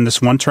just in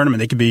this one tournament,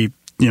 they could be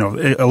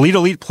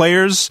elite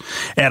players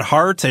at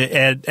heart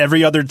at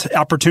every other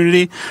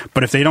opportunity.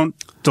 But if they don't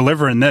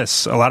deliver in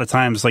this, a lot of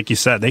times, like you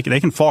said, they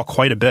can fall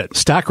quite a bit.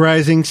 Stock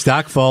rising,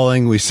 stock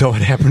falling. We saw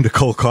what happened to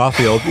Cole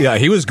Caulfield. Yeah,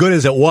 he was good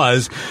as it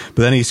was,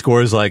 but then he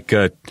scores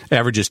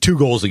averages 2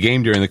 goals a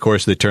game during the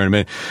course of the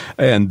tournament.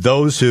 And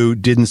those who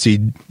didn't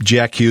see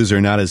Jack Hughes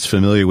are not as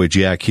familiar with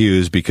Jack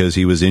Hughes because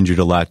he was injured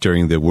a lot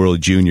during the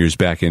World Juniors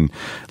back in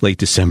late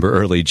December,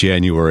 early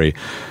January.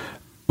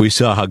 We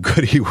saw how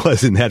good he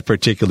was in that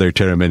particular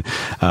tournament,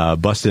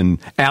 busting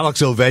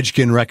Alex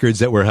Ovechkin records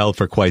that were held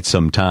for quite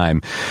some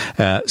time.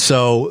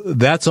 So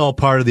that's all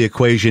part of the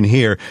equation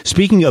here.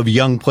 Speaking of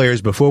young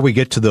players, before we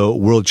get to the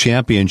World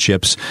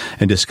Championships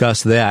and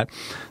discuss that,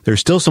 there's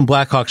still some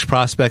Blackhawks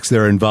prospects that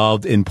are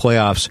involved in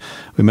playoffs.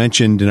 We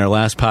mentioned in our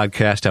last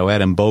podcast how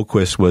Adam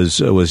Boqvist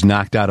was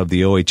knocked out of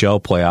the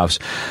OHL playoffs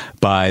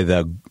by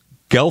the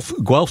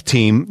Guelph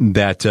team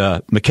that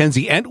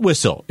Mackenzie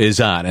Entwistle is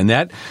on, and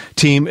that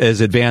team has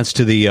advanced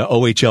to the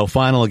OHL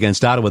final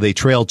against Ottawa. They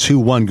trailed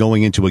 2-1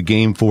 going into a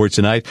game 4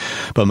 tonight,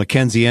 but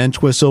Mackenzie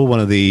Entwistle, one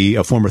of the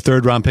former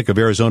third-round pick of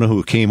Arizona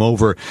who came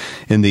over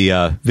in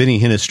the Vinny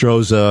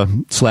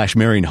Hinostroza /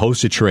 Marian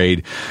Hossa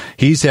trade,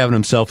 he's having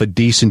himself a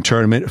decent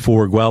tournament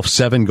for Guelph.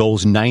 7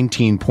 goals,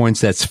 19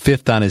 points. That's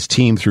 5th on his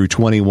team through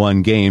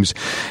 21 games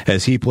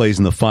as he plays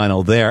in the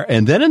final there.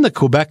 And then in the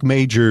Quebec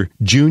Major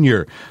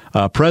Junior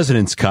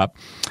President's Cup,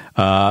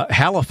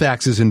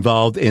 Halifax is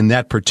involved in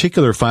that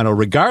particular final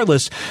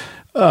regardless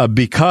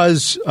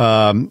because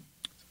the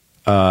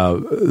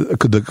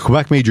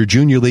Quebec Major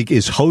Junior League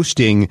is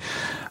hosting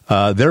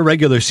their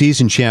regular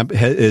season champ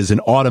is an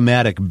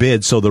automatic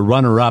bid, so the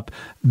runner-up,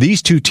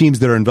 these 2 teams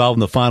that are involved in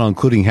the final,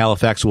 including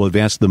Halifax, will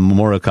advance to the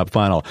Memorial Cup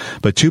final.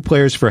 But 2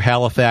 players for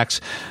Halifax,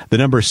 the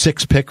number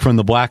 6 pick from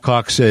the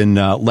Blackhawks in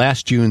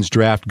last June's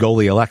draft,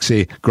 goalie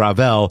Alexei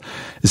Gravel,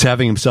 is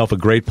having himself a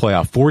great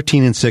playoff.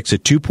 14-6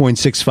 at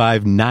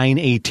 2.65,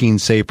 918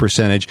 save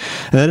percentage.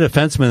 And then a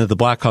defenseman that the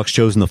Blackhawks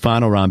chose in the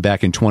final round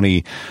back in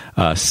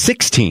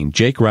 2016,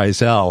 Jake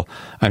Rizek,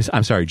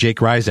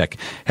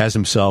 has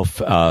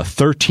himself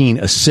 13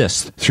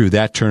 assists through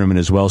that tournament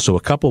as well. So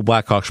a couple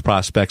Blackhawks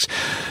prospects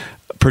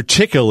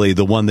particularly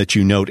the one that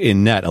you note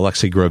in net,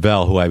 Alexei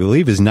Gravel, who I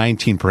believe is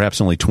 19,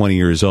 perhaps only 20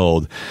 years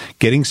old,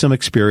 getting some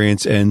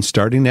experience and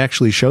starting to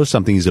actually show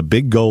something. He's a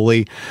big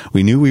goalie.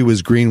 We knew he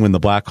was green when the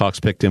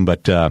Blackhawks picked him,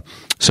 but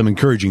some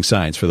encouraging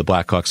signs for the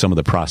Blackhawks, some of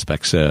the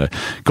prospects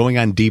going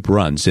on deep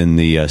runs in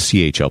the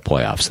CHL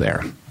playoffs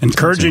there.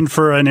 Encouraging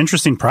for an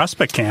interesting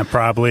prospect camp,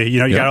 probably. You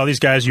got all these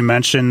guys you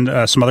mentioned,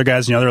 some other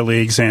guys in the other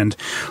leagues, and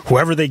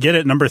whoever they get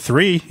at number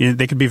 3,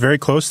 they could be very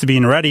close to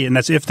being ready, and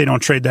that's if they don't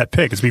trade that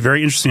pick. It's going to be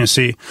very interesting to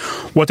see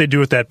what they do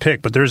with that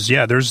pick. But there's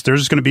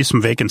going to be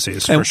some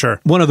vacancies, for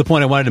sure. One other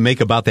point I wanted to make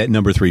about that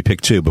number 3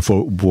 pick, too,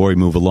 before we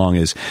move along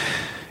is,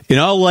 in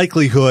all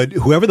likelihood,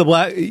 whoever the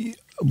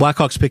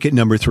Blackhawks pick at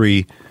number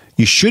 3,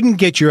 you shouldn't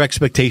get your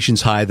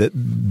expectations high that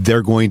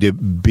they're going to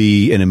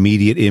be an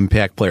immediate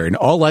impact player. In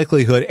all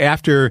likelihood,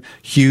 after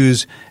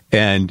Hughes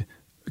and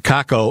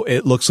Kakko,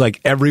 it looks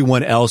like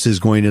everyone else is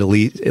going to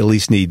at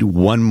least need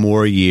one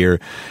more year.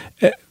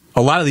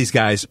 A lot of these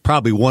guys,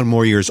 probably one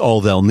more year is all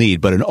they'll need,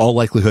 but in all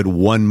likelihood,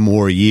 one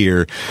more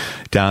year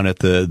down at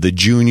the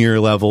junior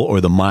level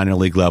or the minor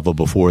league level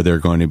before they're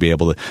going to be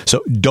able to.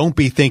 So don't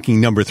be thinking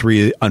number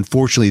 3,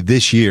 unfortunately,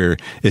 this year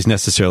is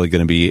necessarily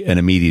going to be an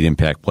immediate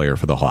impact player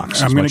for the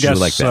Hawks. I'm going to guess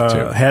like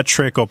that hat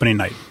trick opening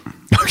night.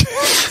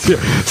 Okay.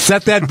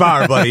 Set that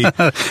bar, buddy.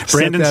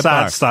 Brandon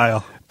Saad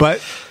style. But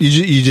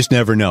you just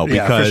never know,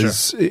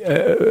 because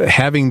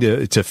having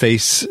to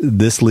face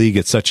this league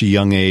at such a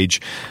young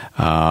age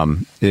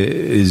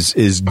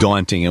is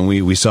daunting. And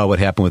we saw what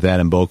happened with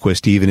Adam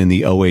Boqvist, even in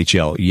the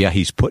OHL. Yeah,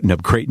 he's putting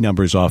up great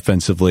numbers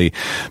offensively,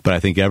 but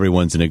I think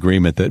everyone's in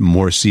agreement that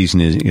more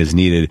seasoning is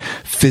needed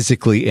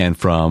physically and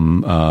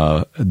from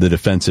the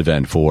defensive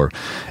end for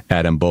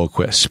Adam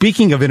Boqvist.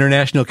 Speaking of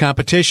international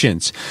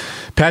competitions,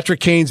 Patrick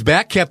Kane's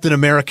back. Captain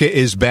America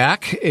is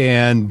back,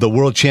 and the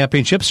World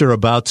Championships are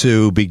about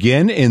to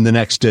begin in the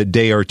next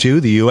day or two.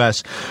 The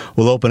U.S.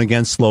 will open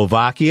against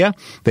Slovakia.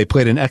 They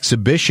played an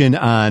exhibition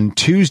on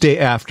Tuesday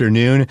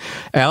afternoon.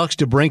 Alex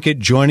DeBrincat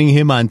joining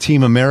him on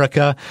Team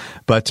America,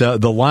 but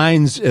the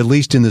lines, at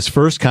least in this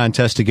first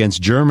contest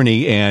against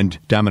Germany, and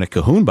Dominic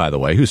Cahoon, by the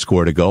way, who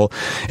scored a goal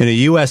in a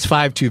U.S.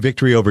 5-2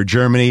 victory over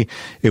Germany.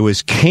 It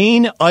was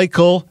Kane,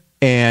 Eichel,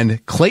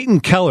 and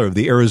Clayton Keller of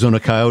the Arizona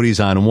Coyotes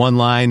on one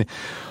line,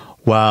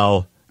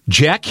 while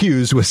Jack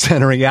Hughes was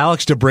centering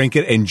Alex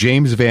DeBrincat and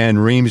James Van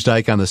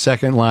Riemsdyk on the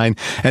second line,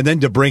 and then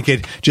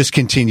DeBrincat just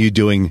continued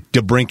doing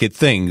DeBrincat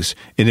things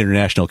in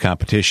international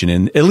competition,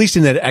 and at least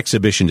in that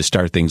exhibition to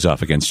start things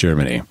off against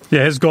Germany.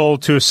 Yeah, his goal,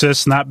 2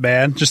 assists, not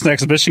bad. Just an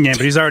exhibition game,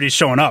 but he's already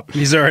showing up.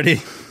 He's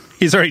already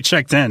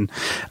checked in.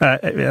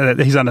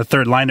 He's on the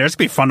third line there. It's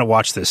going to be fun to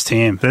watch this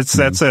team. That's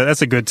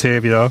a good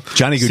team,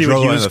 Johnny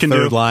Gaudreau on the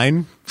third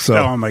line. So.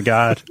 Oh, my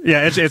God.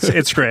 Yeah,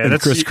 it's great. And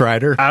Chris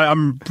Kreider.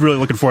 I'm really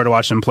looking forward to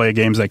watching them play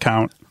games that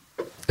count.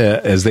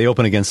 As they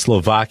open against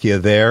Slovakia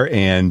there,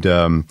 and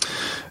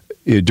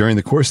during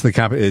the course of the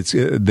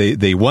competition,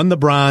 they won the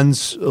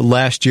bronze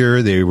last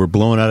year. They were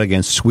blown out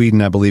against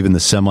Sweden, I believe, in the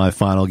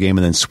semifinal game,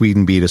 and then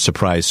Sweden beat a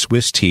surprise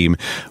Swiss team,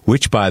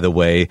 which, by the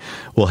way,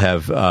 will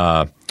have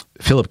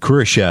Philip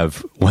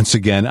Kurashev once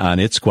again on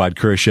its squad.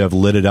 Kurashev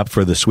lit it up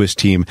for the Swiss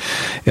team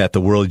at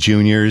the World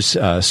Juniors.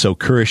 So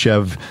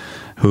Kurashev,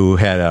 who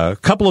had a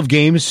couple of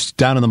games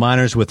down in the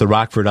minors with the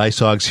Rockford Ice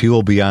Hogs, he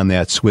will be on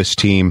that Swiss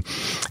team.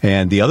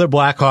 And the other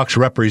Blackhawks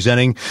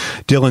representing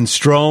Dylan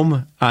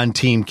Strome on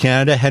Team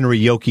Canada, Henry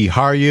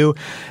Jokiharju,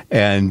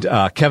 and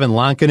Kevin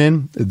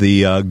Lankinen,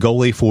 the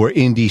goalie for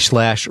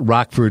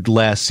Indy/Rockford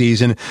last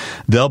season.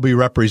 They'll be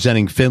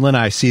representing Finland.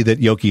 I see that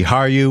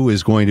Jokiharju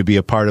is going to be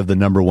a part of the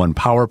number 1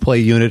 power play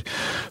unit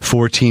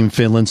for Team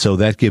Finland, so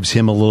that gives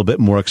him a little bit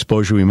more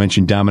exposure. We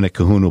mentioned Dominic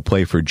Cahoon will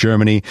play for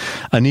Germany,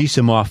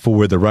 Anisimov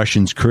for the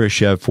Russians,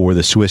 Kurashev for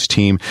the Swiss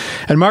team,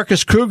 and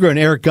Marcus Kruger and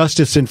Eric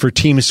Gustafsson for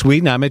Team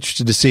Sweden. I'm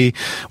interested to see,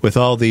 with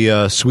all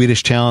the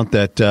Swedish talent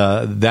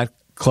that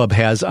club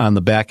has on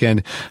the back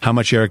end, how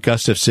much Eric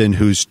Gustafsson,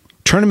 whose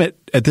tournament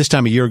at this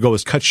time a year ago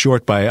was cut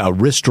short by a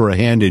wrist or a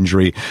hand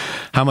injury,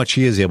 how much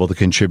he is able to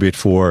contribute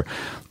for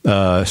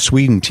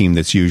Sweden team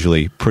that's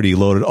usually pretty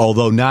loaded,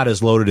 although not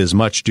as loaded as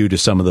much due to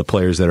some of the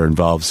players that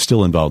are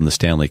still involved in the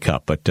Stanley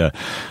Cup. But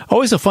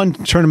always a fun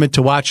tournament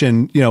to watch,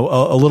 and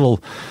a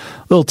little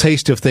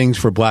taste of things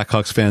for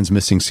Blackhawks fans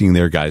missing seeing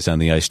their guys on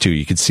the ice too.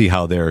 You can see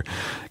how they're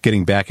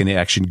getting back into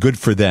action. Good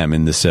for them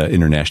in this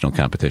international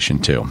competition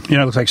too. It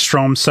looks like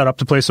Strome's set up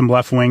to play some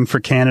left wing for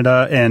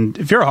Canada, and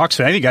if you're a Hawks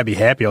fan, I think I'd be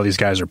happy all these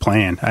guys are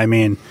playing. I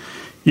mean,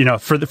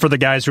 for the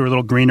guys who are a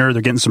little greener,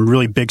 they're getting some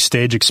really big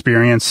stage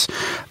experience.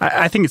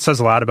 I think it says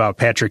a lot about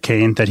Patrick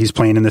Kane that he's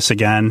playing in this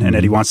again, and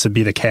that he wants to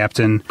be the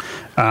captain,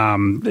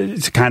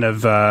 to kind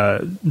of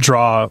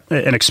draw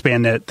and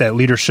expand that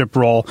leadership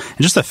role,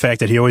 and just the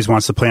fact that he always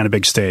wants to play on a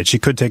big stage. He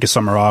could take a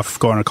summer off,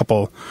 go on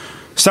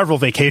several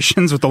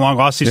vacations with the long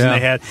off season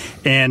they had,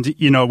 and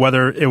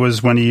whether it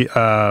was when he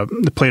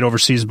played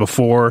overseas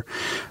before,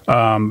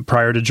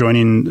 prior to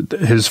joining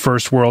his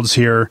first Worlds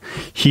here,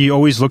 he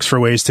always looks for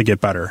ways to get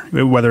better.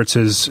 Whether it's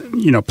his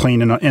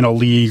playing in a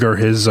league or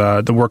his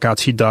the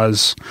workouts he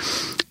does.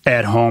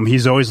 at home.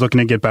 He's always looking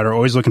to get better,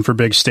 always looking for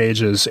big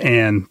stages,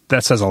 and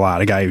that says a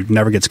lot. A guy who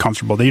never gets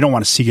comfortable, that you don't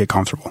want to see get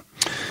comfortable.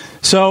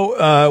 So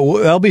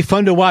that'll be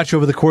fun to watch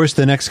over the course of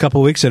the next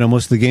couple of weeks. I know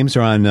most of the games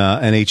are on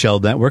NHL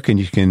Network, and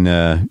you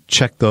can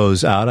check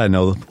those out. I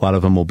know a lot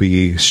of them will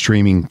be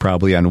streaming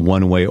probably on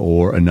one way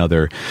or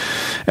another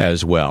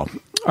as well.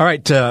 All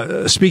right.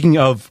 Speaking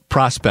of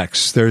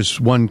prospects,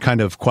 there's one kind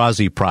of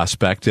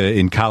quasi-prospect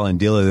in Collin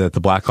Delia that the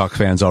Blackhawk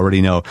fans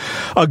already know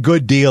a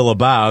good deal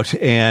about.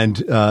 And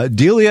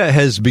Delia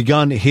has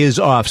begun his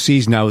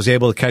off-season. I was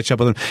able to catch up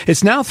with him.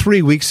 It's now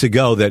 3 weeks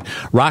ago that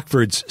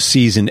Rockford's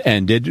season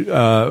ended.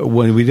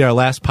 When we did our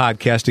last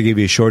podcast, I gave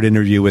you a short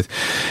interview with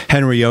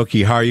Henry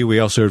Jokiharju. We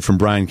also heard from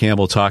Brian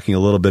Campbell talking a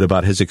little bit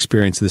about his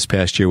experience this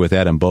past year with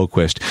Adam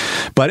Boqvist.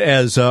 But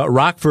as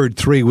Rockford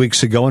 3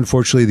 weeks ago,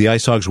 unfortunately, the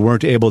Ice Hogs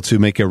weren't able to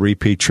make a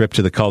repeat trip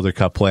to the Calder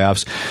Cup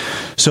playoffs.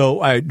 So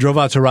I drove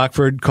out to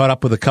Rockford, caught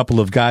up with a couple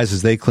of guys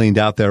as they cleaned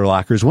out their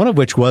lockers, one of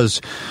which was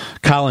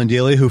Collin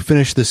Delia, who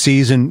finished the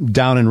season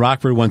down in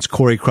Rockford once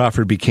Corey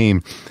Crawford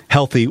became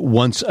healthy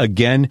once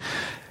again.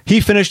 He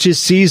finished his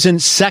season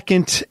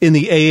second in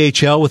the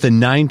AHL with a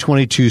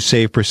 .922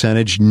 save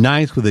percentage,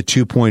 ninth with a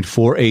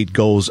 2.48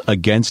 goals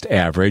against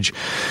average.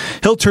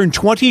 He'll turn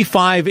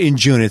 25 in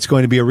June. It's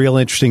going to be a real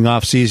interesting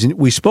offseason.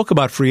 We spoke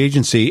about free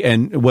agency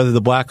and whether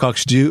the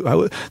Blackhawks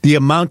do the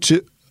amount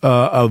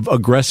of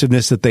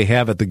aggressiveness that they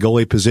have at the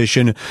goalie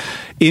position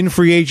in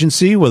free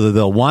agency, whether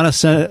they'll want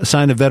to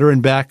sign a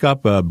veteran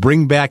backup,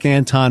 bring back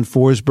Anton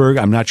Forsberg.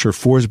 I'm not sure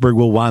Forsberg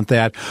will want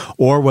that,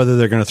 or whether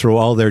they're going to throw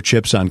all their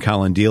chips on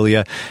Collin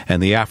Delia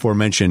and the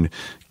aforementioned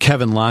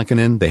Kevin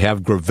Lankinen. They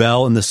have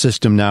Gravel in the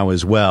system now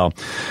as well.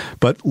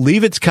 But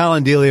leave it to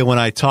Collin Delia when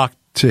I talked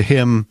to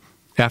him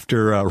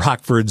after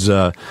Rockford's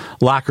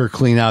locker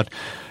cleanout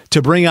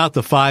to bring out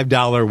the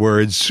 $5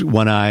 words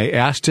when I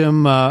asked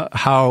him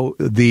how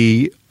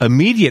the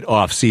immediate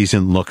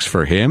offseason looks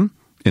for him.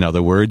 In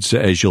other words,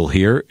 as you'll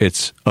hear,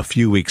 it's a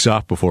few weeks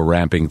off before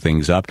ramping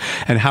things up,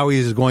 and how he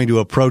is going to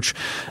approach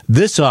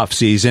this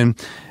offseason,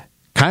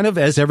 kind of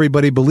as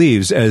everybody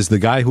believes, as the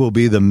guy who will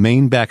be the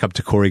main backup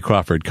to Corey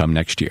Crawford come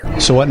next year.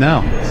 So what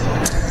now?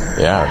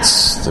 Yeah,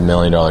 it's the $1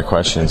 million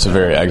question. It's a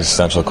very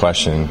existential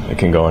question. It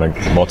can go in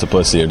a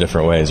multiplicity of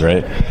different ways,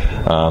 right?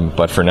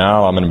 But for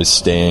now, I'm going to be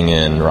staying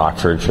in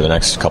Rockford for the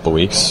next couple of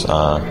weeks,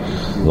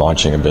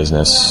 launching a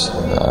business,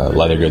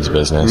 leather goods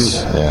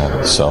business.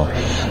 Yeah, so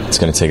it's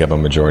going to take up a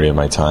majority of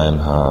my time.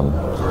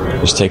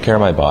 Just take care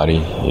of my body,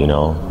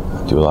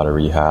 do a lot of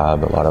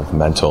rehab, a lot of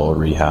mental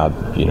rehab,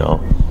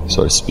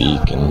 so to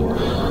speak. And,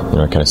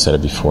 I kind of said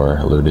it before,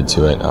 alluded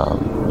to it.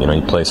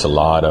 You place a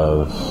lot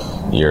of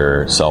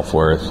your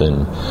self-worth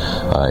and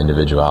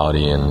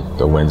individuality and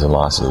the wins and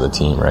losses of the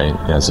team, right?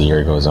 As the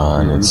year goes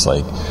on, it's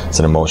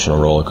an emotional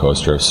roller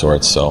coaster of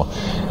sorts. So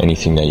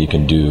anything that you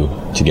can do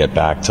to get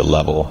back to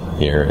level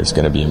here is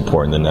going to be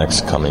important the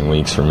next coming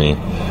weeks for me.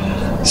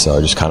 So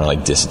just kind of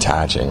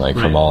disattaching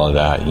from all of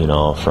that,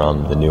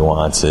 from the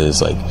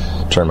nuances,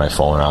 turn my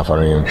phone off. I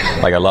don't even,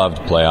 I love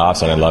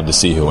playoffs and I love to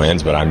see who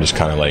wins, but I'm just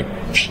kind of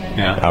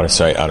out of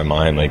sight, out of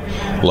mind.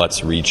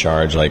 Let's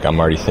recharge. I'm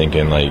already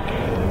thinking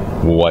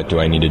what do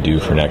I need to do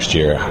for next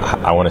year?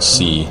 I want to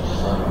see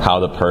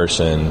how the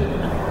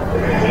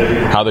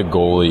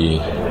goalie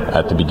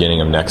at the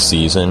beginning of next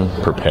season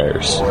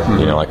prepares.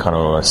 I kind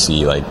of want to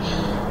see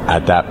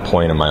at that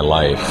point in my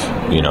life,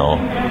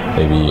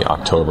 maybe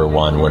October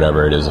 1,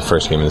 whatever it is, the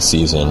first game of the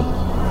season,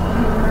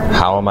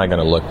 how am I going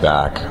to look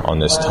back on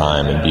this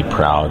time and be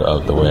proud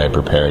of the way I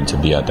prepared to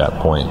be at that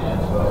point?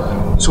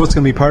 So what's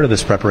going to be part of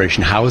this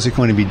preparation? How is it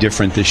going to be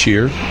different this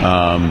year?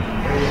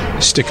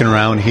 Sticking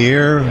around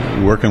here,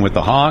 working with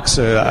the Hawks?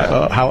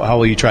 How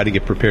will you try to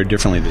get prepared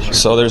differently this year?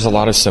 So there's a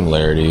lot of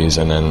similarities,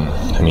 and then,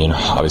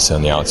 obviously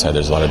on the outside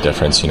there's a lot of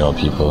difference.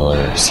 People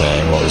are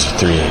saying, well, it's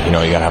 3, you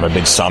got to have a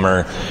big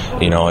summer.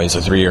 It's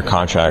a 3-year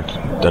contract,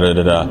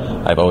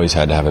 da-da-da-da. I've always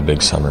had to have a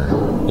big summer.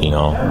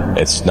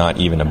 It's not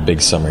even a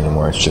big summer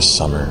anymore. It's just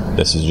summer.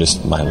 This is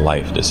just my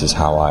life. This is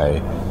how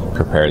I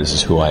prepare. This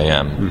is who I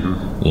am.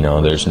 Mm-hmm.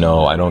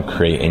 I don't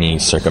create any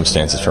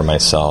circumstances for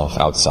myself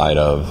outside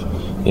of,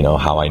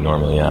 how I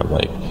normally am.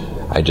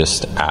 I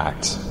just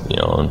act,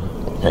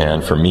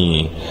 and for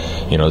me,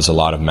 there's a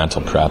lot of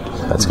mental prep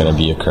that's going to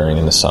be occurring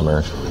in the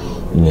summer.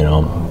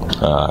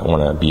 I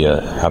want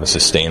to have a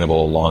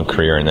sustainable, long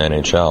career in the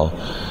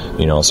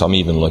NHL, so I'm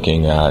even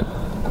looking at,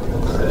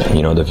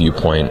 the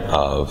viewpoint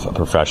of a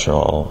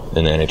professional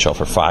in the NHL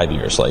for 5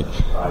 years.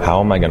 How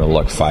am I going to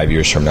look 5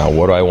 years from now?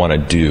 What do I want to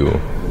do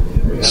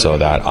so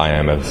that I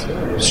am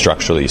a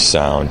structurally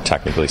sound,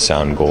 technically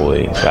sound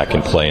goalie that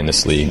can play in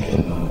this league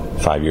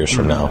 5 years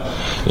from now?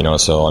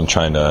 So I'm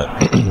trying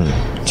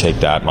to take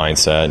that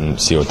mindset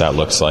and see what that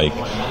looks like.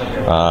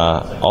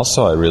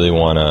 Also, I really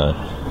want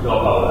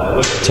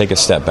to take a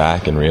step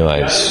back and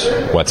realize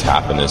what's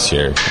happened this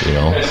year,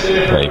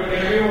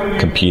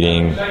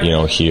 competing,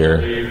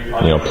 here,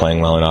 playing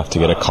well enough to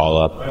get a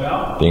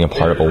call-up, being a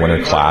part of a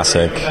Winter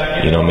Classic,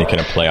 making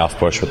a playoff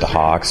push with the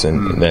Hawks,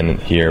 and then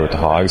here with the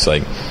Hogs.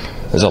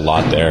 There's a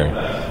lot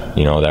there.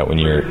 you know, that when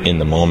you're in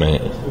the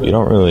moment, you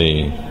don't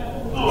really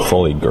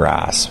fully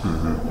grasp,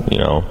 you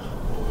know.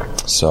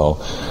 So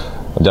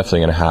I'm definitely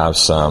going to have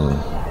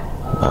some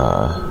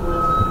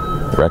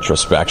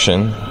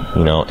retrospection,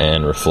 you know,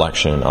 and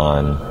reflection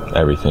on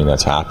everything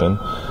that's happened.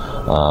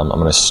 I'm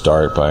going to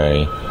start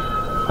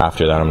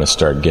after that, I'm going to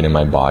start getting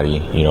my body,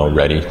 you know,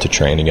 ready to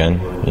train again,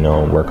 you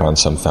know, work on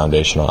some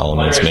foundational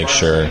elements, make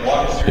sure,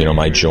 you know,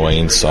 my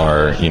joints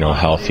are, you know,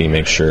 healthy,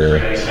 make sure,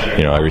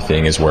 you know,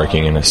 everything is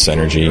working in a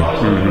synergy.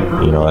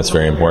 You know, that's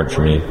very important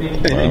for me.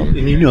 And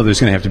you know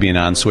there's going to have to be an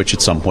on switch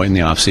at some point in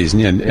the off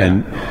season,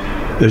 and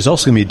there's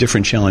also going to be a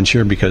different challenge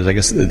here, because I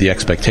guess the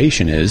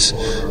expectation is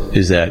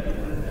that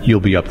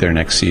you'll be up there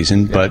next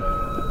season, but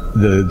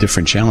the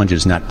different challenge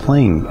is not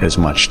playing as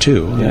much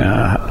too.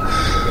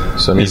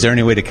 So is there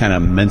any way to kind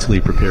of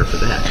mentally prepare for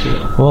that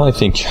too? Well, I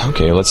think,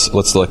 okay,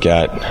 let's look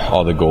at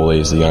all the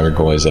goalies, the younger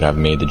goalies that have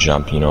made the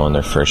jump, you know, in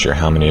their first year.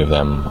 How many of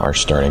them are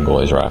starting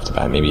goalies right off the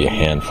bat? Maybe a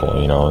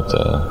handful, you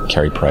know,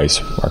 Carey Price,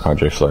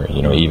 Marc-Andre Fleury,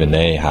 you know, even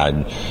they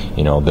had,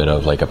 you know, a bit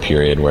of like a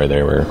period where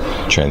they were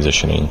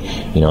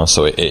transitioning, you know,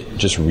 so it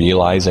just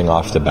realizing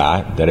off the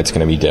bat that it's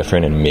going to be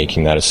different and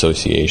making that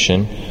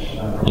association,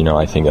 you know,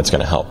 I think that's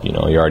going to help. You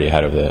know, you're already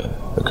ahead of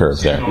the curve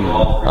there.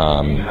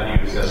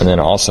 And then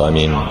also, I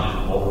mean,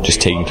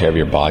 just taking care of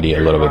your body a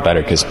little bit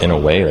better, because in a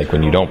way, like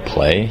when you don't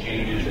play,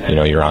 you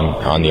know, you're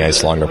on the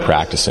ice longer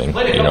practicing,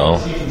 you know,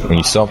 and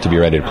you still have to be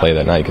ready to play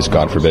that night because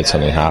God forbid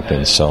something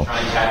happens. So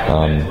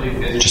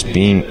just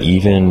being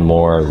even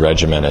more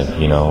regimented,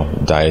 you know,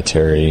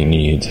 dietary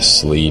needs,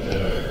 sleep,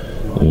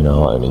 you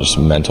know, I mean, just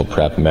mental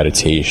prep,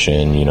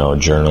 meditation, you know,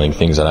 journaling,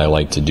 things that I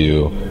like to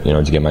do, you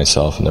know, to get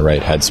myself in the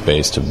right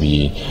headspace to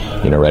be,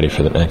 you know, ready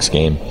for the next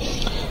game.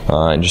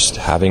 And just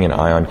having an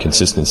eye on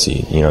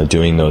consistency, you know,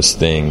 doing those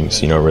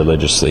things, you know,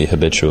 religiously,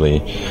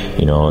 habitually,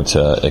 you know,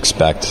 to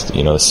expect,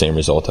 you know, the same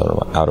result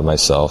out of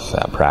myself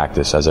at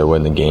practice as I would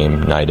in the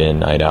game, night in,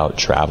 night out,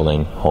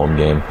 traveling, home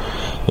game.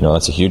 You know,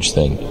 that's a huge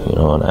thing, you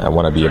know, and I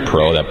want to be a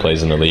pro that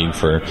plays in the league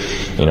for,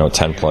 you know,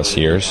 10 plus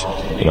years.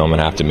 You know, I'm going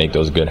to have to make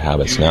those good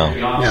habits now.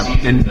 Yeah.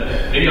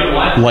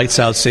 And lights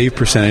out save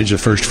percentage the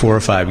first 4 or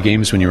 5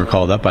 games when you were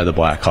called up by the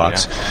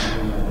Blackhawks.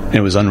 Yeah. It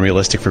was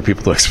unrealistic for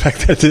people to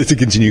expect that to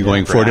continue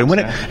going forward. And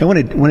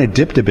when it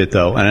dipped a bit,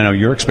 though, and I know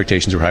your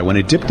expectations were high, when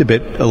it dipped a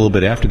little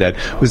bit after that,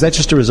 was that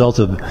just a result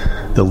of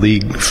the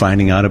league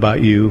finding out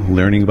about you,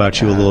 learning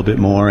about you a little bit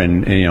more,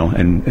 and you know,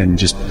 and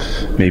just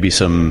maybe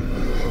some,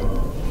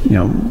 you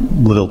know,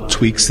 little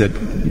tweaks that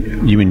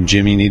you and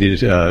Jimmy needed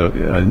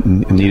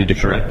to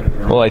correct?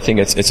 Well, I think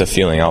it's a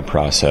feeling out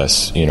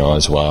process, you know,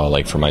 as well.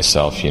 Like for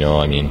myself, you know,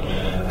 I mean,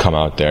 come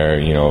out there,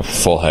 you know,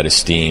 full head of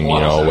steam, you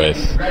know,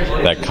 with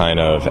that kind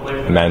of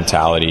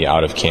mentality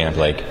out of camp,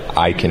 like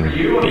I can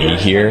be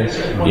here,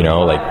 you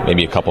know, like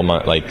maybe a couple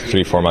months, like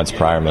 3-4 months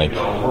prior, I'm like,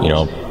 you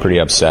know, pretty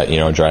upset, you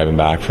know, driving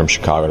back from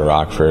Chicago to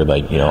Rockford,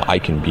 like, you know, I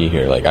can be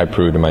here. Like I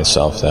proved to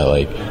myself that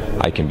like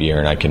I can be here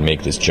and I can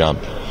make this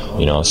jump,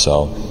 you know,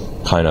 so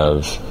kind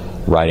of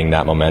riding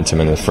that momentum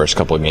in the first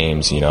couple of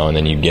games, you know, and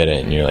then you get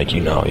it and you're like,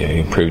 you know,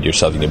 you proved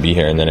yourself you can be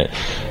here, and then it,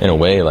 in a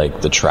way, like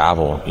the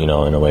travel, you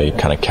know, in a way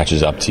kind of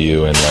catches up to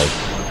you, and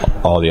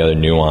like all the other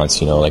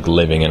nuance, you know, like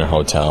living in a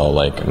hotel,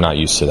 like I'm not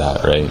used to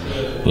that, right?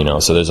 You know,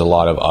 so there's a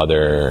lot of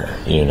other,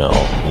 you know,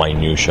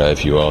 minutia,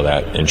 if you will,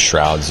 that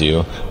enshrouds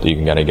you that you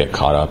can kind of get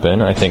caught up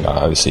in. I think I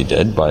obviously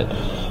did, but,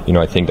 you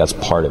know, I think that's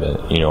part of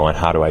it, you know, and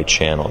how do I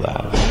channel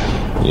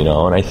that, you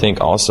know, and I think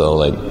also,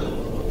 like,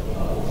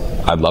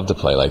 I'd love to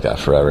play like that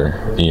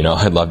forever. You know,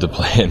 I'd love to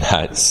play in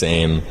that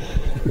same,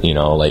 you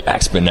know, like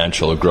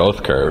exponential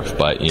growth curve.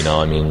 But, you know,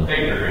 I mean,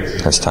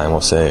 as time will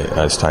say,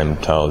 as time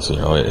tells, you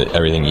know,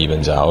 everything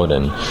evens out.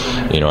 And,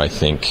 you know, I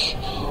think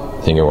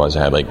I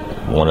had like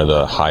one of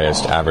the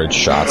highest average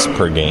shots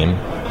per game,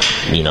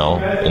 you know,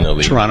 in the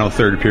league. Toronto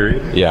third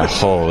period? Yeah,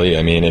 holy.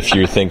 I mean, if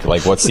you think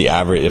like what's the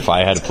average, if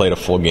I had played a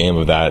full game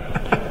of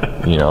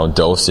that, you know,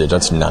 dosage,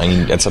 that's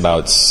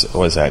about,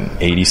 what is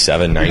that,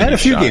 87, 90 You had a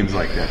few shots. games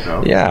like that,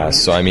 though. Yeah,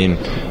 so I mean,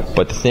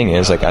 but the thing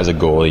is, like, as a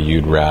goalie,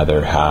 you'd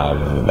rather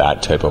have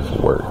that type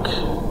of work,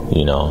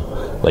 you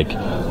know? Like,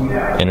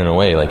 and in a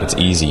way, like, it's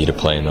easy to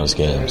play in those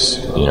games,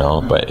 you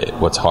know? But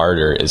what's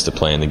harder is to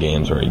play in the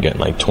games where you're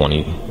getting, like,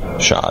 20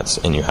 shots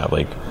and you have,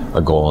 like, a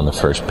goal in the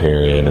first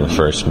period, in the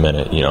first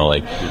minute, you know?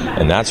 Like,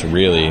 and that's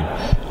really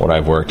what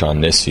I've worked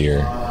on this year.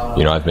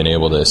 You know, I've been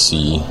able to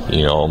see,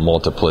 you know, a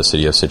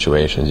multiplicity of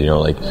situations, you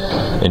know, like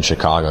in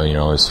Chicago, you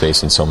know, I was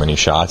facing so many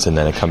shots, and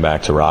then I come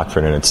back to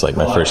Rockford and it's like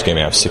my first game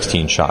I have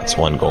 16 shots,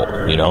 1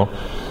 goal, you know?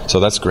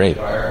 So that's great.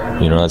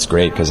 You know, that's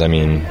great because, I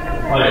mean,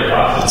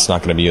 it's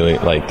not going to be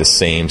like the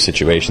same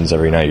situations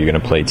every night. You're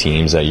going to play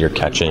teams that you're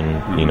catching,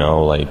 you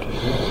know, like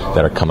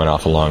that are coming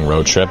off a long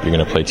road trip. You're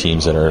going to play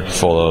teams that are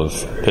full of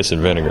piss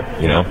and vinegar,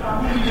 you know?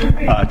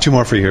 2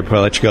 more for you here before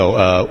I let you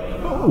go.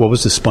 What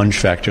was the sponge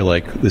factor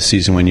like this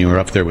season when you were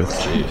up there with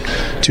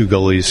 2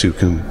 goalies who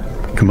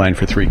combined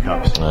for 3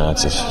 cups?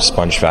 It's a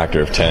sponge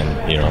factor of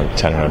 10, you know,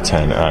 10 out of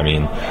 10. I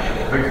mean,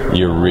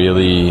 you're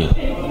really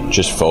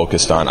just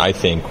focused on, I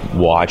think,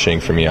 watching.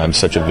 For me, I'm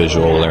such a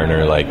visual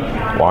learner, like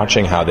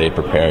watching how they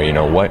prepare,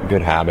 what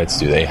good habits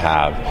do they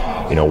have,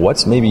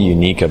 what's maybe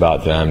unique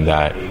about them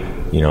that,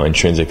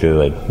 intrinsically,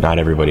 like, not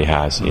everybody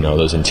has,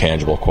 those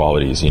intangible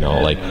qualities,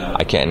 like,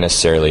 I can't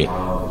necessarily,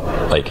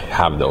 like,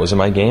 have those in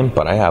my game,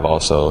 but I have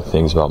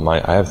things about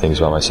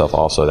myself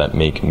also that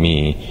make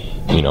me,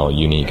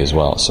 unique as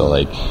well. So,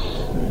 like,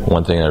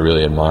 one thing I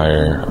really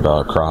admire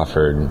about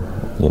Crawford,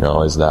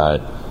 is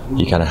that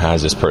he kind of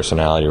has this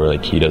personality where,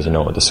 like, he doesn't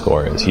know what the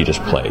score is. He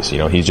just plays.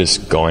 He's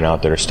just going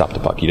out there to stop the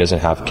puck. He doesn't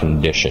have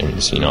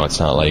conditions. It's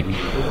not like,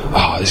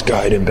 this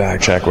guy didn't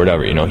back check or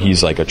whatever.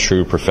 He's like a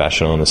true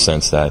professional in the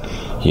sense that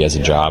he has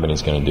a job and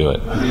he's going to do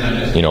it.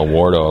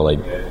 Wardo,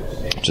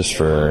 like, just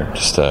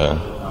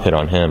to hit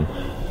on him,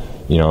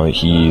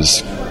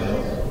 he's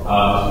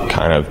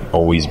kind of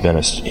always been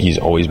a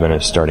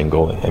starting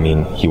goalie. I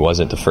mean, he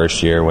wasn't the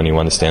first year when he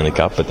won the Stanley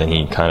Cup, but then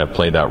he kind of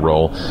played that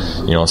role,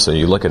 so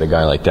you look at a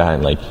guy like that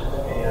and, like,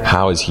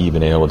 how has he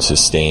been able to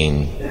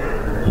sustain,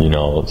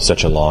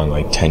 such a long,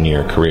 like,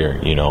 10-year career,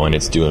 and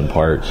it's due in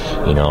part,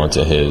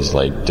 to his,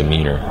 like,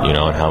 demeanor,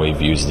 and how he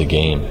views the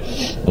game.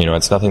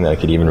 It's nothing that I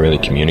could even really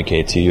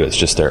communicate to you. It's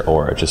just their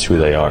aura, just who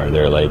they are,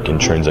 their, like,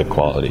 intrinsic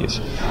qualities,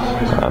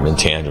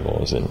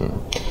 intangibles, and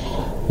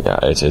yeah,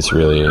 it's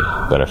really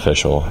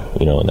beneficial,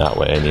 in that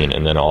way. I mean,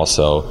 and then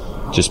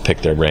also just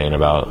pick their brain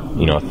about,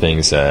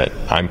 things that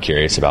I'm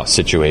curious about,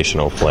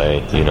 situational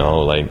play,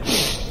 like,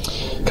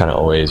 kind of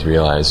always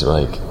realize,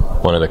 like,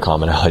 one of the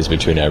commonalities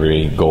between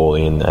every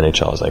goalie in the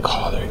NHL is like,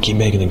 they keep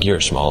making the gear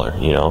smaller,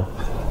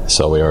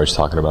 So we're always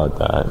talking about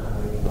that.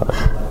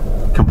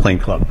 But.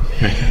 Complaint club.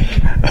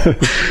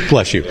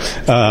 Bless you.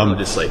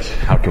 Just like,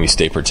 how can we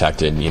stay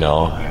protected?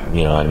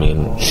 I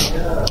mean,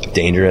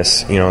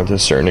 dangerous, to a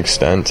certain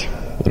extent.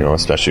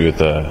 Especially with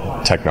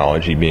the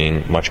technology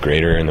being much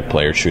greater and the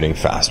players shooting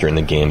faster, and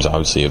the game's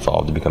obviously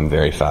evolved to become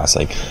very fast.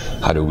 Like,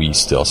 how do we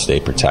still stay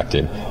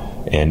protected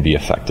and be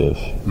effective?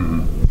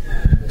 Mm-hmm.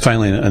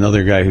 Finally,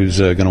 another guy who's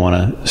going to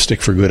want to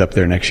stick for good up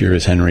there next year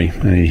is Henry.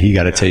 I mean, he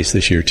got a taste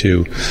this year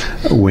too.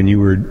 When you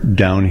were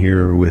down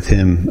here with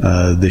him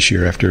this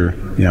year, after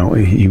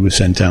he was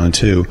sent down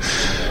too,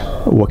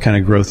 what kind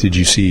of growth did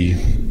you see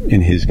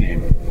in his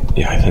game?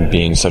 Yeah, I think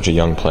being such a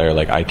young player,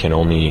 like, I can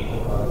only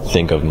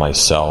think of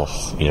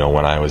myself,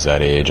 when I was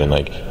that age, and,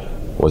 like,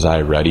 was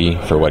I ready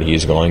for what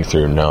he's going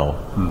through? No.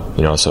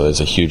 So it's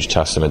a huge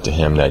testament to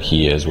him that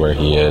he is where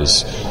he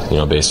is,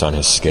 based on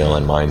his skill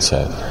and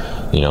mindset,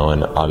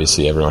 and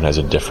obviously everyone has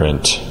a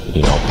different,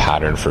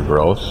 pattern for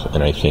growth.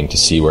 And I think to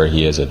see where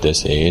he is at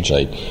this age,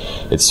 like,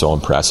 it's so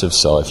impressive.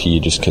 So if he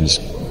just can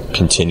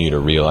continue to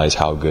realize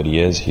how good he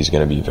is, he's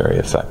going to be very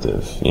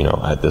effective,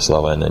 at this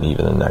level and then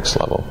even the next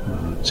level.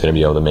 He's going to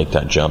be able to make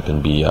that jump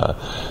and be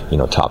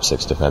top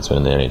 6 defenseman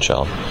in the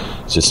NHL.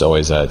 It's just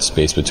always that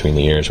space between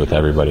the ears with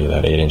everybody,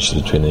 that 8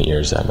 inches between the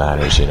ears that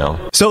matters,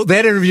 So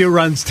that interview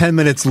runs 10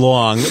 minutes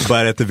long,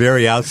 but at the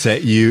very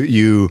outset,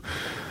 you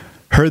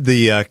heard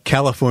the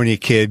California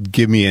kid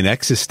give me an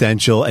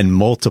existential and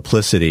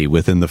multiplicity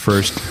within the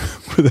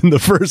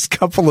first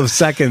couple of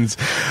seconds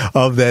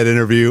of that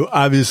interview.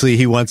 Obviously,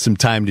 he wants some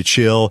time to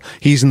chill.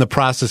 He's in the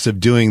process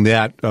of doing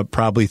that,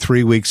 probably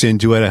 3 weeks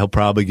into it. He'll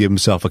probably give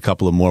himself a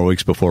couple of more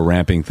weeks before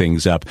ramping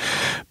things up.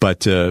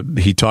 But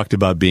he talked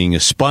about being a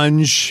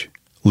sponge,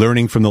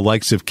 learning from the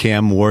likes of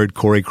Cam Ward,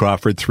 Corey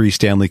Crawford, 3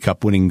 Stanley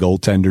Cup winning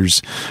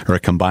goaltenders, or a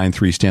combined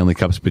 3 Stanley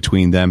Cups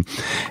between them,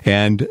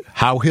 and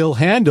how he'll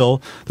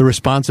handle the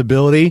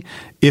responsibility,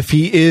 if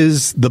he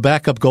is the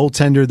backup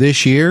goaltender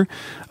this year,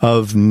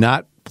 of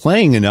not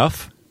playing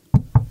enough,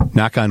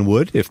 knock on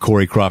wood, if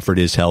Corey Crawford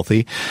is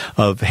healthy,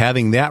 of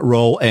having that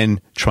role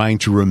and trying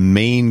to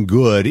remain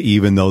good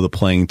even though the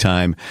playing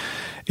time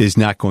is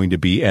not going to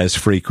be as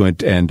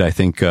frequent. And I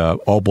think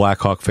all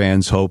Blackhawk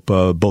fans hope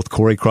both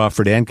Corey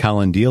Crawford and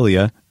Colin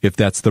Delia, if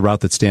that's the route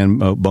that Stan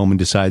Bowman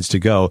decides to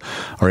go,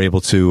 are able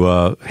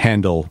to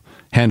handle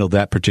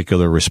that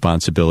particular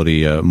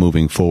responsibility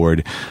moving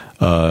forward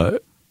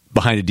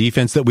behind a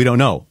defense that we don't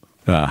know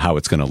how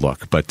it's going to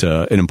look. But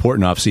an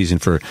important offseason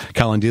for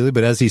Colin Delia.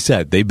 But as he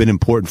said, they've been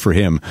important for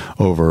him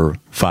over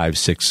 5,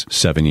 6,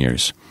 7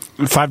 years.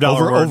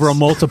 $5 over a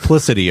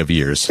multiplicity of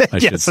years. I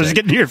should say. I was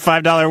getting to your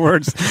 $5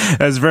 words.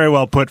 That's very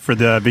well put for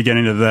the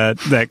beginning of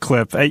that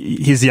clip.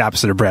 He's the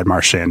opposite of Brad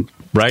Marchand.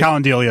 Right.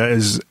 Colin Delia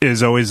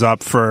is always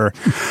up for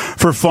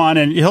fun,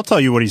 and he'll tell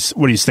you what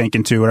he's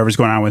thinking too, whatever's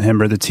going on with him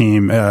or the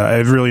team.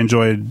 I've really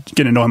enjoyed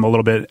getting to know him a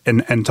little bit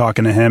and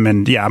talking to him.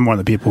 And yeah, I'm one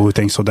of the people who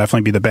thinks he'll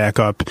definitely be the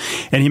backup,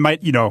 and he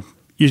might,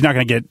 he's not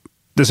going to get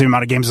the same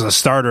amount of games as a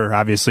starter,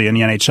 obviously, in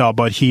the NHL,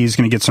 but he's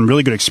going to get some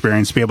really good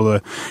experience, be able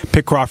to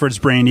pick Crawford's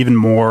brain even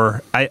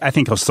more. I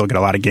think he'll still get a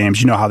lot of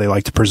games. You know how they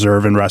like to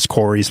preserve and rest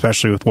Corey,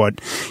 especially with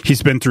what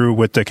he's been through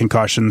with the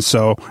concussions.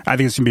 So I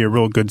think it's going to be a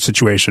real good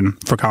situation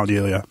for Colin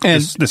Delia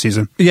this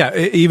season. Yeah,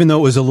 even though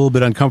it was a little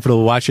bit uncomfortable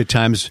to watch at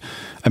times,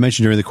 I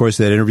mentioned during the course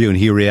of that interview, and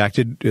he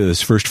reacted,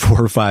 his first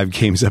 4 or 5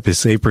 games up, his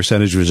save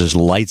percentage was just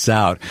lights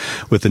out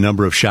with the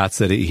number of shots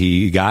that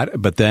he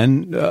got. But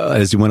then,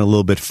 as he went a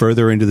little bit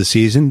further into the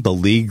season, the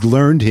league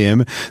learned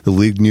him. The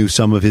league knew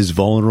some of his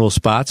vulnerable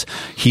spots.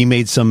 He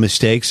made some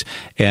mistakes,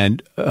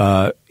 and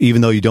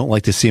even though you don't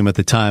like to see him at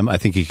the time, I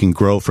think he can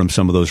grow from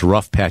some of those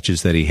rough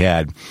patches that he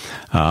had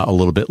a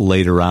little bit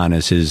later on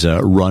as his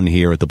run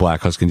here at the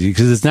Blackhawks continues.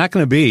 Because it's not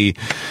going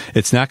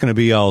to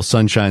be all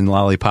sunshine,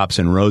 lollipops,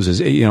 and roses.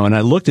 And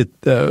I looked at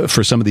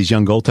for some of these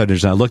young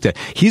goaltenders, and I looked at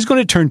he's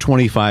going to turn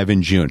 25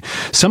 in June.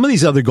 Some of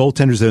these other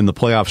goaltenders that are in the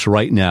playoffs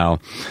right now.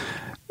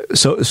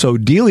 So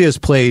Delia's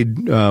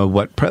played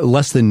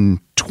less than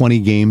 20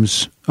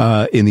 games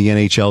in the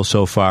NHL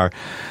so far.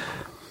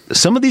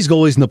 Some of these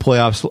goalies in the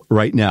playoffs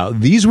right now,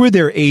 these were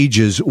their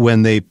ages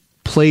when they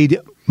played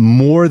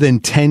more than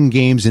 10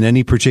 games in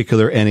any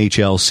particular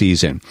NHL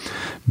season.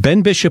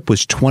 Ben Bishop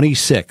was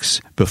 26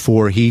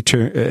 before he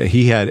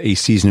had a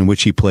season in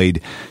which he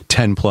played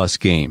 10-plus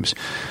games.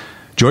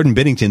 Jordan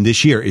Binnington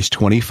this year is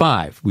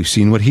 25. We've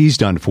seen what he's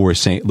done for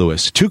St.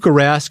 Louis. Tuukka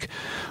Rask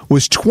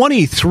was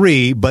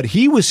 23, but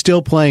he was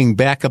still playing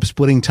backup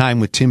splitting time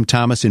with Tim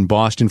Thomas in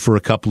Boston for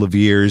a couple of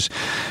years.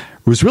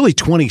 Was really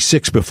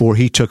 26 before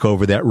he took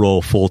over that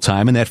role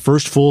full-time, and that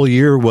first full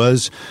year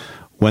was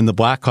when the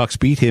Blackhawks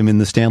beat him in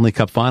the Stanley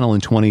Cup Final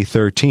in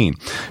 2013.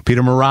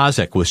 Peter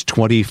Mrazek was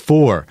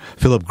 24.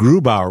 Philip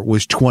Grubauer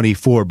was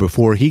 24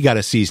 before he got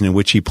a season in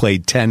which he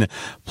played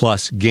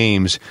 10-plus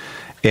games.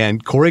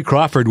 And Corey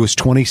Crawford was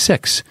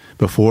 26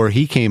 before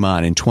he came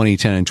on in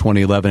 2010 and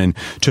 2011 and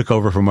took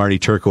over from Marty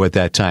Turco at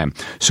that time.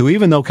 So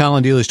even though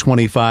Colin Delia is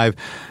 25,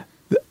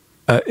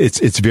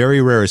 it's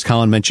very rare, as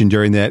Colin mentioned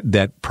during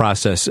that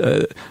process,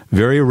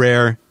 very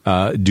rare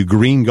do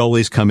green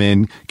goalies come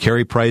in.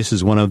 Carey Price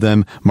is one of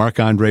them,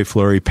 Marc-Andre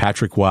Fleury,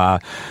 Patrick Waugh.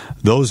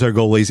 Those are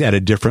goalies at a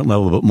different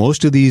level. But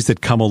most of these that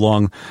come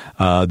along,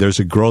 there's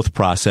a growth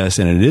process,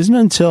 and it isn't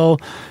until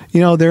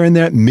they're in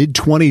that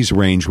mid-20s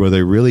range where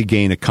they really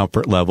gain a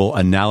comfort level,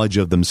 a knowledge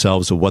of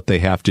themselves, of what they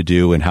have to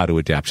do and how to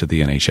adapt to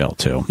the NHL,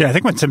 too. Yeah, I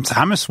think when Tim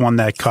Thomas won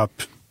that cup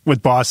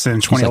with Boston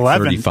in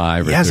 2011.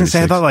 35 or 36. I was going to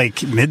say, I thought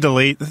like mid to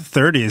late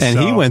 30s. And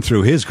he went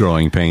through his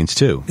growing pains,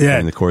 too. Yeah.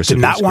 In the course did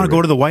of not his want to career.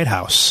 go to the White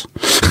House.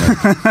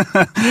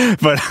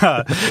 but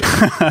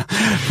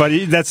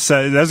that's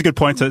a good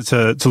point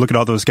to look at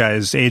all those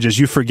guys' ages.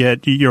 You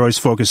forget, you're always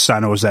focused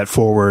on, is that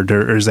forward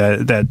or is that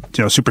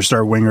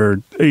superstar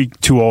winger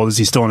too old? Is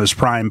he still in his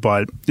prime?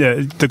 But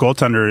the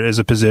goaltender is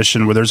a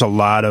position where there's a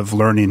lot of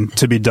learning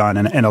to be done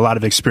and a lot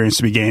of experience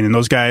to be gained. And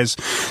those guys,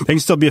 they can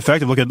still be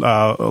effective. Look at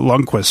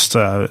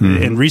Lundqvist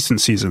in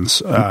recent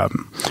seasons.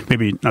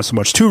 Maybe not so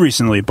much too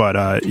recently,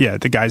 but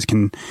the guys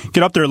can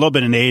get up there a little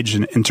bit in age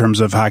in terms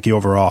of hockey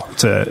overall.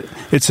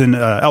 It's an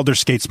elder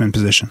statesman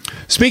position.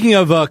 Speaking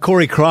of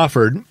Corey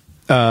Crawford,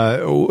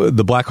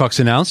 the Blackhawks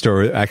announced,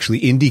 or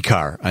actually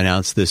IndyCar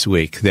announced this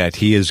week, that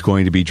he is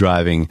going to be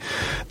driving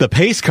the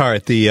pace car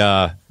at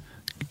the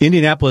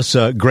Indianapolis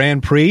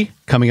Grand Prix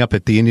coming up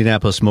at the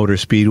Indianapolis Motor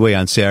Speedway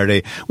on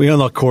Saturday. We all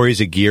know Corey's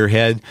a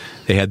gearhead.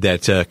 They had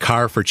that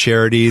car for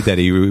charity that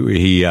he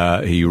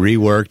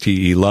reworked.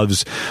 He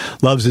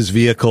loves his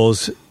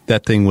vehicles.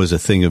 That thing was a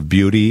thing of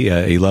beauty.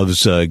 He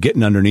loves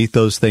getting underneath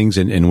those things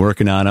and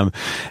working on them,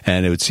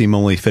 and it would seem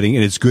only fitting.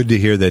 And it's good to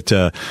hear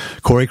that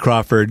Corey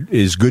Crawford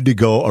is good to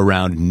go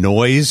around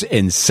noise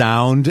and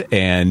sound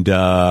and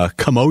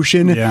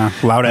commotion. Yeah,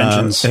 loud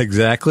engines.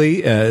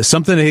 Exactly.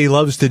 Something that he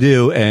loves to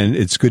do, and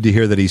it's good to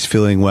hear that he's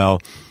feeling well.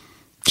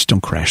 Just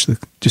don't crash the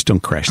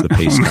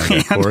pace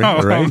car, Corey. No,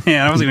 right?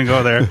 Man, I wasn't going to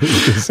go there.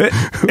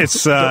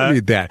 It's don't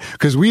need that,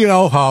 because we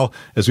know how,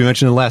 as we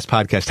mentioned in the last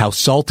podcast, how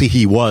salty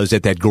he was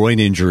at that groin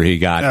injury he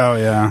got. Oh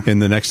yeah, in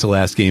the next to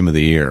last game of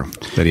the year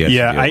that he had.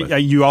 Yeah,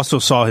 you also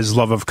saw his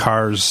love of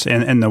cars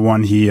and the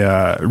one he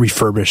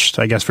refurbished,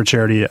 I guess, for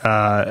charity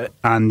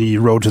on the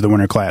road to the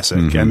Winter Classic.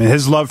 Mm-hmm. I mean,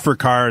 his love for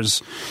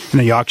cars, and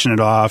they auction it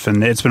off,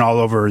 and it's been all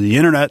over the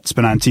internet. It's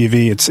been on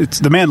TV. It's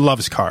the man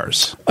loves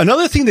cars.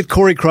 Another thing that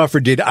Corey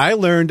Crawford did, I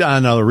learned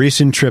on a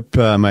recent trip,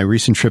 my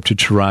recent trip to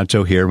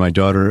Toronto here. My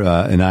daughter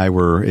and I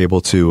were able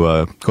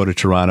to go to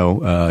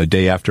Toronto a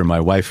day after my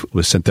wife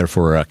was sent there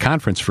for a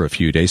conference for a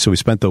few days. So we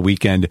spent the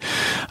weekend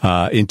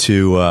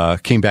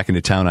came back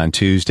into town on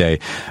Tuesday.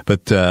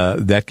 But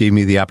that gave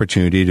me the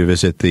opportunity to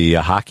visit the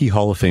Hockey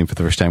Hall of Fame for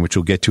the first time, which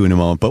we'll get to in a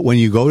moment. But when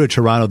you go to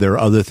Toronto, there are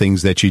other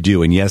things that you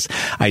do. And yes,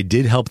 I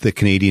did help the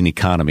Canadian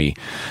economy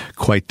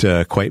quite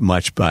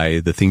much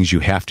by the things you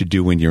have to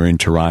do when you're in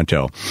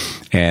Toronto.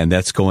 And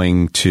that's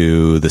going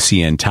to the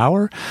CN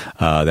Tower.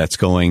 That's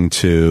going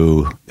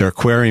to their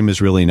aquarium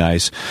is really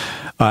nice.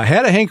 I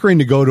had a hankering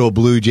to go to a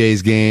Blue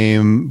Jays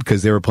game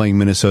because they were playing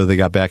Minnesota. They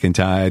got back in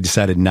time. I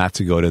decided not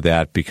to go to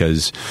that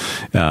because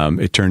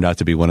it turned out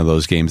to be one of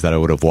those games that I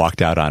would have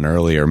walked out on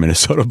earlier.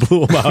 Minnesota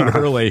blew them out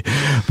early.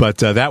 But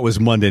that was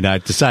Monday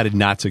night. Decided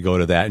not to go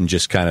to that and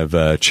just kind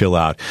of chill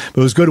out.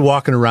 But it was good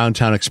walking around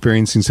town,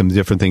 experiencing some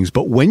different things.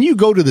 But when you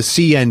go to the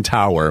CN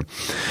Tower,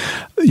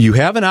 you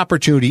have an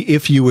opportunity,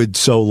 if you would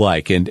so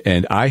like, and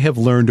I have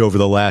learned over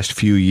the last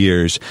few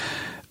years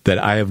that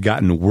I have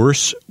gotten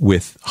worse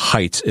with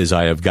heights as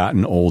I have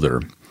gotten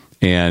older.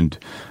 And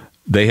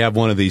they have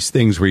one of these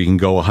things where you can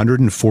go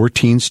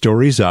 114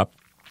 stories up.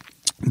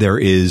 there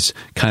is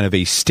kind of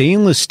a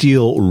stainless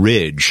steel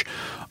ridge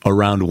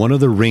around one of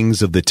the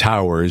rings of the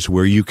towers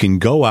where you can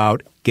go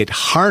out, get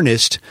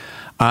harnessed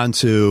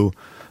onto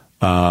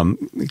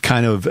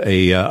kind of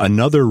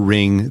another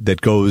ring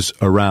that goes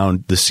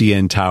around the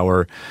CN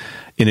Tower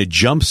in a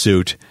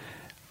jumpsuit,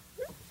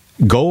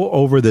 go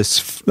over this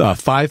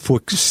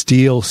 5-foot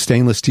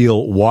stainless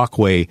steel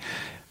walkway,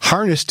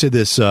 harnessed to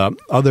this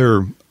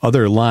other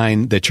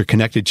line that you're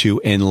connected to,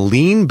 and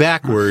lean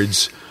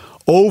backwards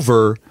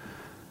over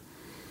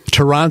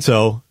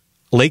Toronto,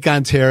 Lake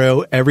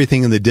Ontario,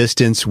 everything in the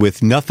distance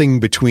with nothing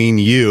between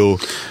you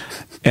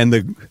and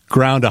the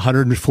ground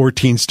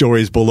 114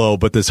 stories below,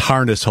 but this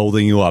harness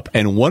holding you up.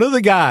 And one of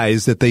the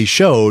guys that they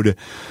showed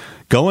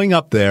going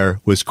up there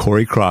was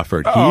Corey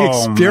Crawford. He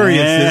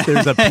experienced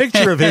this. There's a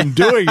picture of him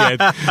doing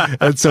it.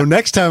 And so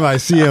next time I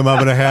see him, I'm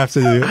going to have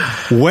to,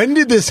 when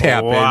did this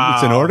happen? Wow.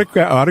 It's an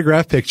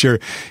autograph picture.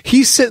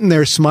 He's sitting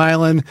there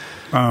smiling,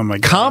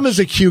 calm as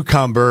a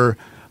cucumber,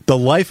 the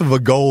life of a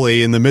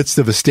goalie in the midst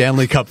of a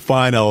Stanley Cup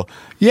final.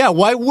 Yeah,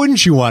 why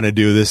wouldn't you want to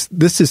do this?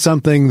 This is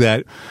something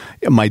that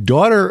my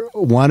daughter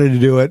wanted to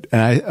do it,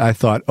 and I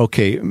thought,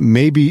 okay,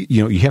 maybe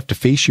you have to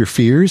face your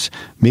fears.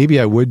 Maybe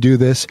I would do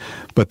this,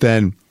 but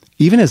then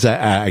even as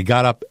I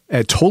got up,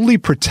 totally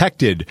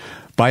protected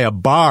by a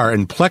bar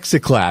and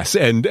plexiglass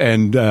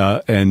and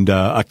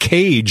a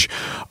cage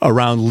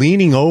around,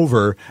 leaning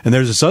over, and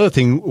there's this other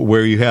thing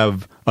where you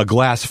have a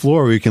glass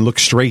floor where you can look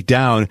straight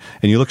down,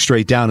 and you look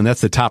straight down, and that's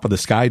the top of the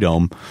Sky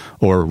Dome,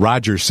 or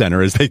Rogers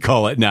Center as they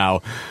call it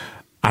now.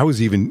 I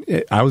was even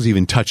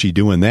touchy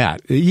doing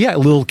that. Yeah,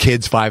 little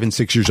kids, 5 and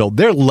 6 years old,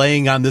 they're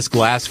laying on this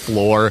glass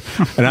floor,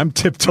 and I'm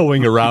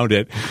tiptoeing around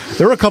it.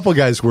 There were a couple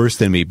guys worse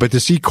than me, but to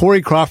see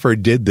Corey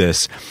Crawford did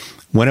this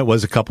when it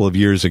was a couple of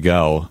years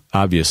ago,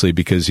 obviously,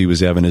 because he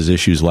was having his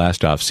issues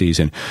last off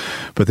season.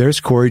 But there's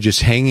Corey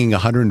just hanging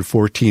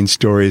 114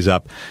 stories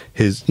up,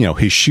 his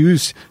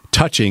shoes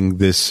touching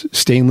this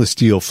stainless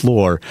steel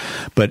floor.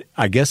 But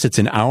I guess it's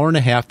an hour and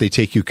a half. They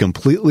take you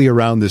completely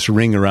around this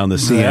ring around the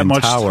CN that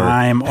much Tower.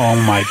 Time. Oh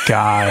my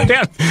God.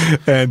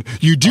 And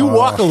you do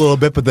walk a little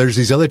bit, but there's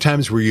these other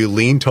times where you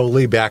lean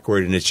totally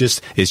backward, and it's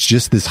just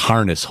this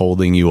harness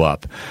holding you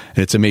up.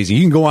 And it's amazing.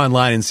 You can go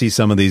online and see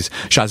some of these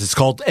shots. It's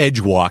called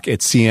Edge Walk at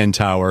CN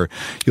Tower.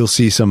 You'll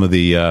see some of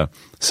the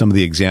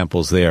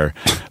examples there.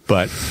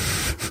 But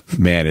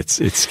man,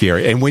 it's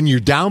scary. And when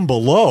you're down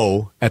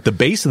below at the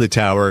base of the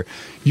tower,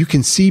 you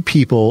can see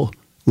people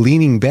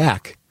leaning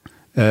back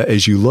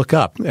as you look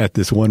up at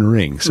this one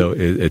ring. So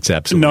it's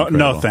absolutely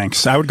incredible. No,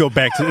 thanks. I would go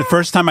back to the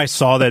first time I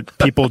saw that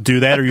people do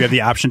that, or you have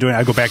the option to do it,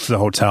 I'd go back to the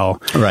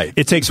hotel. Right.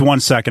 It takes 1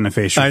 second to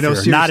face your fear,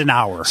 Sears, not an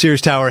hour.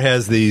 Sears Tower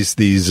has these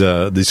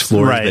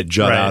floors that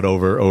jut out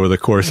over the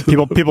course.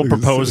 People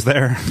propose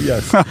there.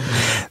 Yes.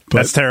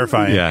 That's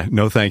terrifying. Yeah,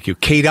 no thank you.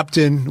 Kate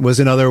Upton was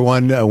another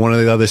one of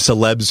the other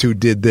celebs who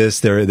did this.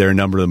 There are a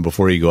number of them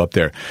before you go up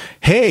there.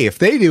 Hey, if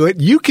they do it,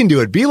 you can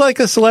do it. Be like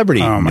a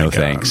celebrity. Oh my God.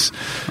 Thanks.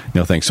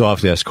 No thanks. So I'll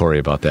have to ask Corey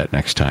about that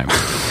next time.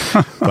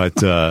 But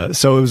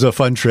so it was a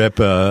fun trip.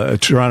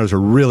 Toronto's a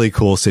really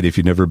cool city. If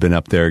you've never been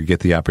up there,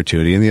 get the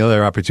opportunity. And the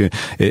other opportunity,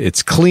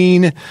 it's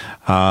clean.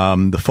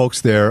 The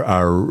folks there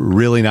are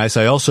really nice.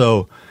 I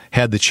also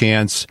had the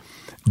chance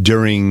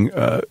during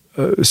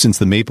since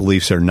the Maple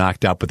Leafs are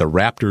knocked out, but the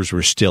Raptors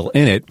were still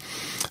in it.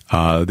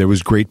 There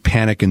was great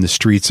panic in the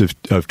streets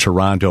of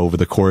Toronto over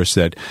the course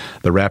that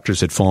the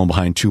Raptors had fallen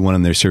behind 2-1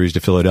 in their series to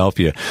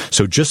Philadelphia.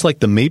 So just like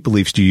the Maple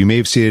Leafs do, you may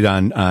have seen it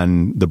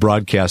on the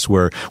broadcast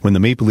where when the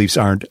Maple Leafs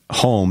aren't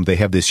home, they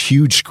have this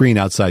huge screen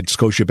outside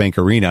Scotiabank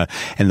Arena,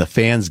 and the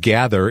fans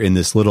gather in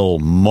this little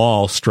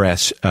mall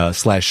slash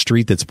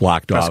street that's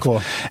blocked off. That's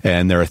cool.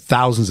 And there are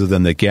thousands of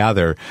them that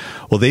gather.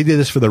 Well, they did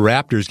this for the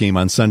Raptors game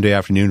on Sunday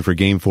afternoon for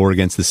Game 4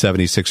 against the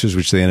 76ers,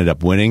 which they ended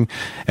up winning.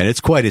 And it's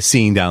quite a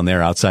scene down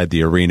there outside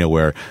the arena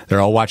where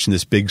they're all watching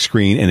this big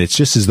screen, and it's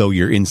just as though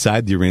you're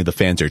inside the arena. The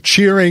fans are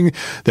cheering,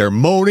 they're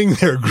moaning,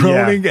 they're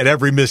groaning at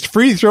every missed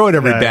free throw and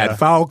every bad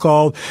foul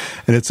called.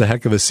 And it's a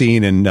heck of a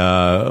scene. And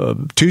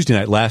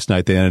last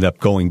night, they ended up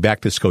going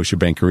back to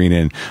Scotiabank Arena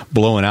and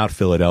blowing out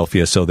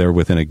Philadelphia. So they're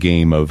within a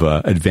game of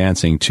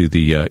advancing to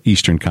the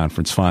Eastern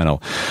Conference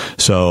Final.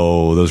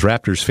 So those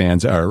Raptors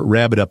fans are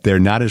rabid up there,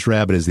 not as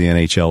rabid as the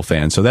NHL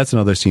fans. So that's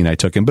another scene I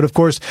took in. But of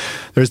course,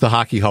 there's the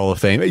Hockey Hall of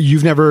Fame.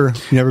 You've never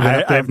been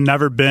up there? I've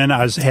never been.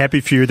 I was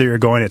happy for you that you're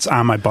going. It's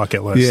on my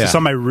bucket list. Yeah. It's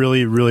something I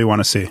really, really want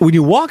to see. When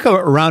you walk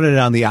around it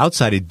on the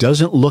outside, it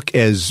doesn't look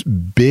as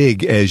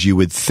big as you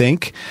would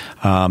think.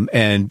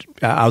 And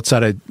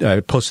outside, I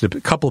posted a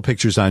couple of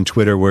pictures on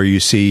Twitter where you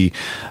see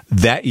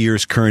that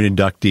year's current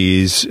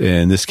inductees,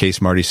 in this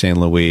case, Marty St.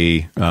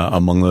 Louis,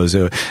 among those.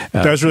 That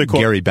was really cool.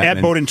 Gary Bettman.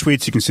 At Bowden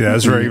Tweets, you can see that. That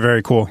was very,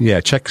 very cool. Yeah,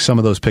 check some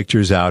of those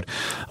pictures out.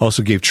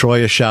 Also gave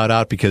Troy a shout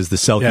out because the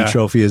Selke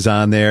Trophy is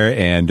on there,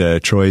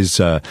 and Troy's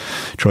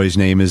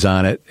name is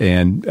on it,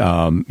 and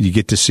you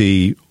get to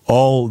see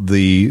all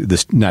the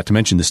not to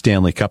mention the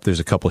Stanley Cup. There's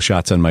a couple of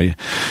shots on my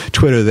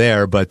Twitter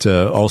there, but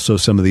also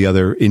some of the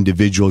other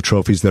individual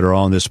trophies that are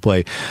all on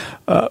display.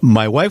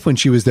 My wife, when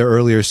she was there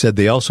earlier, said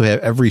they also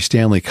have every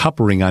Stanley Cup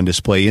ring on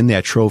display in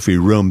that trophy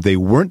room. They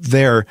weren't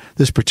there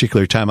this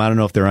particular time. I don't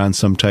know if they're on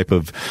some type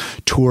of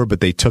tour, but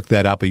they took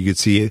that up. You could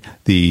see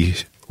the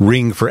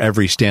ring for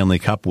every Stanley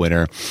Cup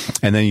winner.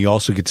 And then you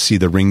also get to see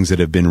the rings that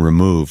have been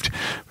removed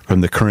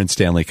from the current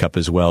Stanley Cup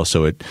as well.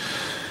 So it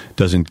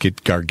doesn't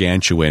get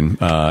gargantuan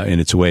in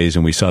its ways.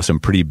 And we saw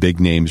some pretty big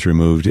names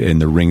removed in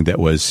the ring that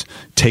was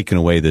taken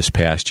away this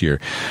past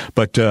year.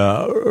 But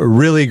a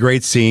really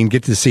great scene.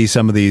 Get to see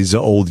some of these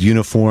old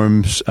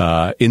uniforms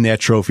in that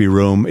trophy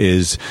room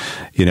is,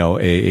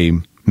 a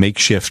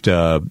makeshift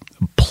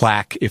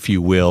plaque, if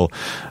you will,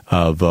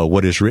 of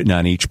what is written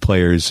on each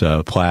player's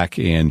plaque.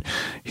 And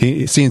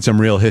seeing some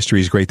real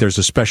history is great. There's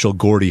a special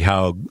Gordie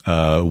Howe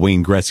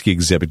Wayne Gretzky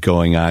exhibit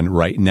going on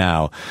right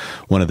now,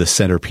 one of the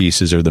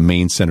centerpieces or the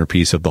main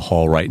centerpiece of the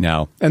hall right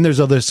now. And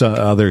there's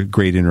other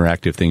great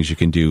interactive things you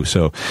can do.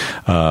 So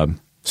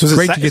it's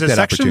great to get that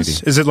opportunity.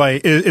 Is it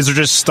like, is there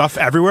just stuff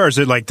everywhere? Or is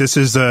it like this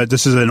is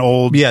an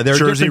old there are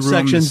jersey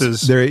room?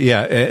 Sections.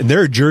 There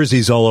are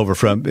jerseys all over.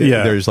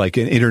 There's like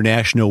an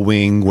international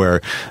wing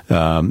where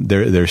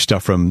there's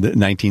stuff from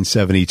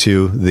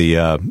 1972, the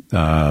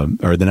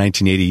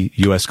 1980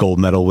 U.S. gold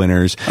medal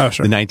winners, the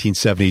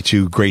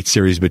 1972 great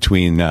series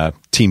between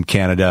Team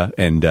Canada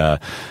and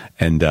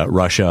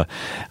Russia.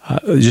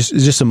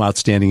 Just some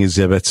outstanding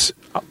exhibits.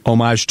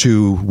 Homage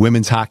to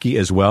women's hockey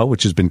as well,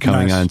 which has been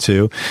coming on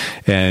too.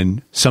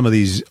 And some of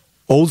these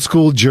old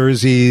school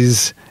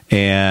jerseys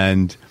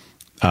and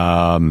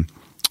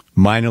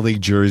minor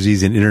league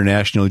jerseys and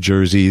international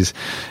jerseys.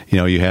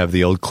 You have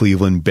the old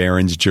Cleveland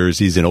Barons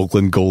jerseys and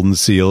Oakland Golden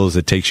Seals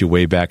that takes you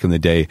way back in the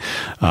day.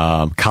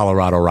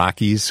 Colorado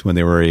Rockies when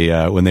they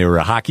were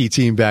a hockey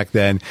team back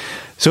then.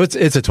 So it's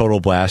a total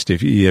blast.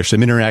 There's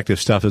some interactive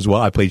stuff as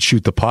well. I played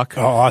Shoot the Puck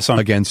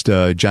against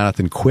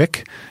Jonathan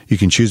Quick. You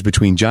can choose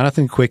between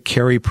Jonathan Quick,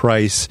 Carey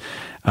Price,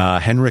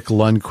 Henrik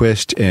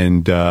Lundqvist,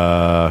 and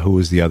who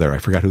was the other? I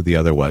forgot who the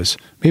other was.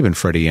 Maybe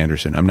Freddie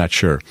Anderson. I'm not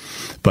sure.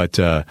 But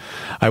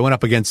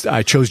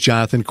I chose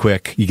Jonathan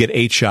Quick. You get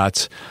 8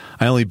 shots.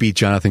 I only beat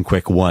Jonathan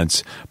Quick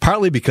once,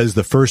 partly because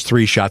the first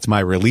 3 shots,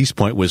 my release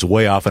point was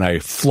way off, and I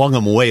flung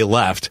him way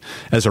left.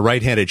 As a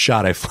right-handed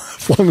shot, I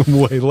flung him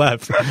way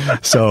left.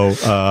 So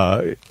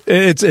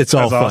it's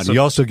all fun. Awesome.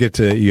 You also get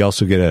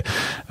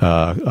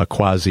a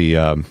quasi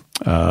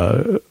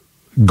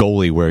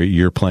goalie where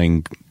you're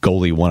playing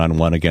goalie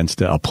one-on-one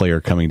against a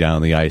player coming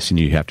down the ice, and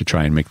you have to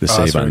try and make the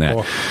save on that.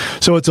 Cool.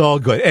 So it's all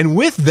good. And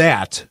with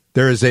that,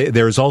 there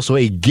is also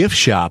a gift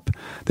shop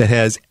that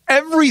has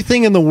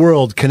everything in the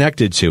world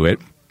connected to it.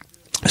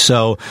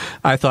 So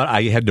I thought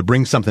I had to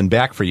bring something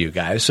back for you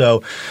guys.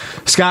 So,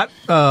 Scott,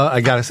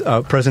 I got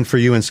a present for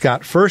you. And,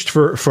 Scott, first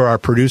for our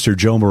producer,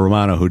 Joe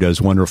Romano, who does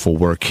wonderful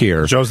work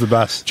here. Joe's the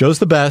best. Does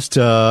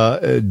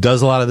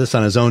a lot of this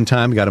on his own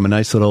time. Got him a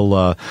nice little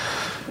Hockey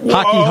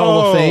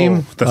Hall of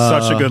Fame. That's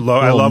such a good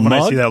logo. I love when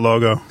I see that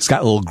logo. It's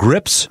got little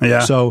grips. Yeah.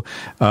 So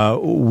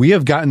we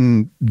have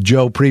gotten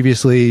Joe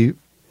previously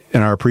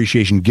in our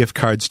appreciation gift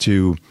cards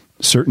to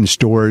certain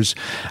stores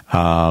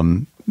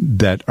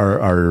that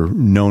are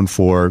known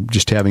for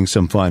just having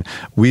some fun.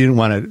 We didn't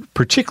want to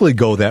particularly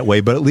go that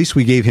way, but at least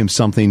we gave him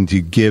something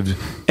to give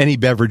any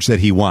beverage that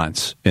he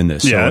wants in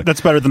this. Yeah, so that's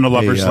better than the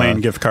Lover's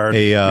Lane gift card.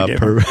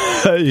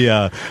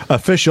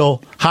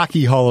 Official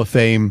Hockey Hall of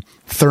Fame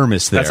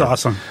thermos there. That's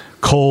awesome.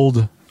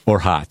 Cold or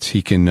hot.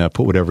 He can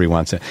put whatever he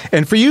wants in.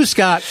 And for you,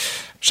 Scott.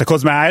 Should I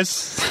close my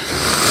eyes?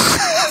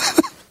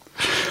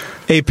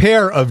 A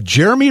pair of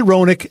Jeremy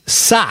Roenick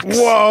socks.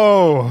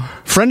 Whoa.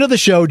 Friend of the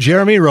show,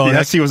 Jeremy Roenick.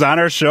 Yes, he was on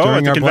our show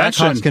during at the our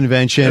Blackhawks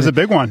convention. It was a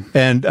big one.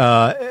 And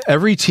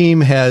every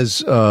team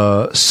has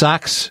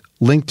socks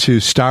linked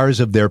to stars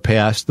of their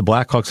past. The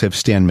Blackhawks have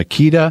Stan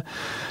Mikita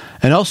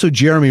and also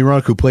Jeremy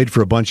Roenick, who played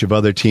for a bunch of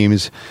other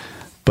teams.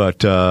 But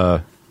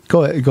go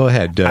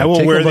ahead. I will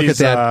take wear a look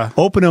these, at that.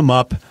 Open them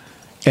up.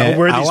 I'll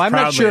wear these I'm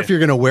proudly. not sure if you're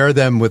going to wear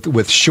them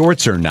with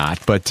shorts or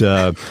not, but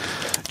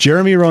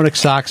Jeremy Roenick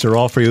socks are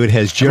all for you. It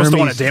has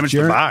Jeremy's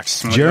the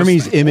box.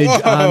 Image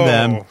on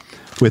them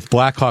with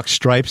Blackhawk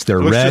stripes.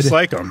 They're looks red. Just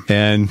like him.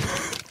 And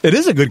it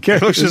is a good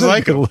character. It looks just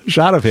like him.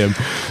 Shot of him.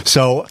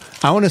 So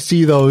I want to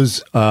see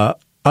those up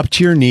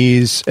to your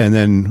knees and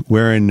then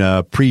wearing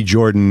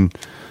pre-Jordan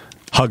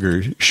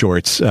hugger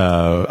shorts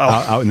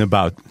out and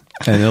about.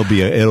 And it'll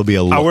be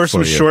a look. I'll wear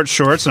some for you. short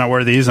shorts and I'll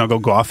wear these and I'll go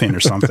golfing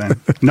or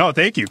something. No,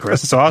 thank you,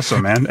 Chris. It's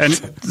awesome, man. And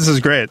this is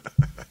great.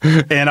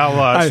 And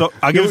I'll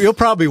give. You'll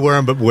probably wear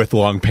them, but with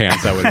long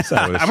pants. I would.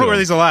 I'm gonna wear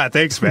these a lot.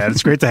 Thanks, man.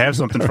 It's great to have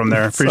something from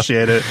there.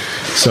 Appreciate it.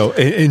 So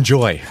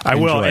enjoy. I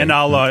will, and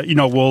I'll.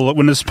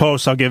 When this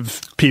posts, I'll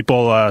give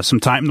people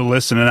some time to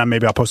listen, and then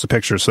maybe I'll post a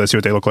picture so they see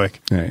what they look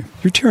like. Hey,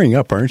 you're tearing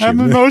up, aren't you?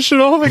 I'm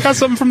emotional. I got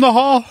something from the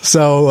hall.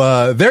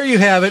 So there you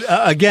have it.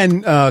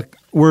 Again.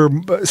 we're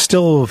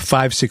still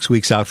 5-6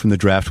 weeks out from the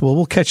draft.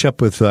 We'll catch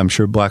up with, I'm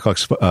sure,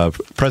 Blackhawks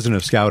Vice President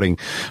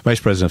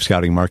of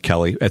Scouting, Mark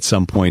Kelly, at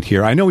some point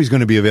here. I know he's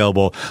going to be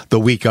available the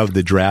week of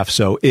the draft,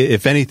 so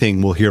if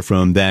anything, we'll hear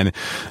from him then.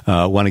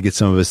 Want to get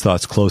some of his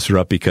thoughts closer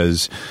up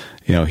because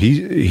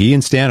he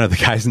and Stan are the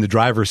guys in the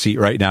driver's seat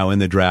right now in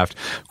the draft.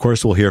 Of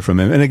course, we'll hear from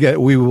him. And again,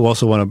 we will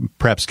also want to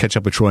perhaps catch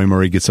up with Troy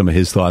Murray, get some of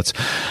his thoughts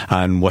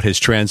on what has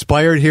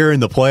transpired here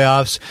in the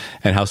playoffs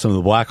and how some of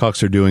the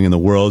Blackhawks are doing in the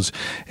Worlds.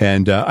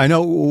 And I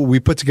know we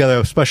put together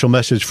a special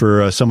message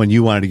for someone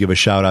you wanted to give a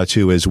shout out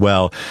to as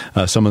well.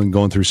 Someone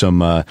going through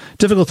some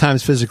difficult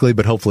times physically,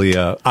 but hopefully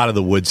out of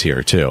the woods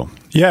here too.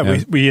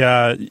 Yeah,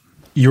 we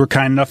you were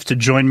kind enough to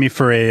join me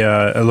for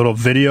a little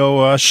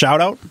video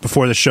shout-out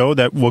before the show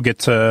that we'll get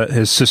to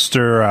his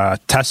sister,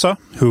 Tessa,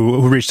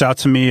 who reached out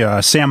to me.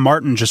 Sam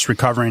Martin, just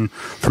recovering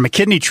from a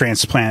kidney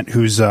transplant,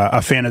 who's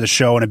a fan of the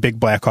show and a big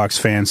Blackhawks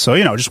fan. So,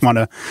 just want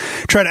to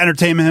try to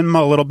entertain him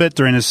a little bit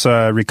during his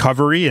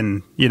recovery.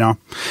 And,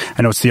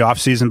 I know it's the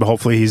off-season, but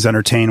hopefully he's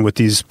entertained with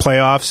these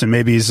playoffs and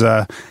maybe he's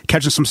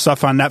catching some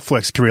stuff on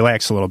Netflix to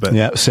relax a little bit.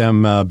 Yeah,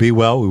 Sam, be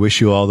well. We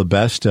wish you all the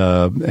best.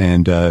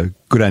 And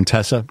good on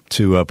Tessa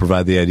to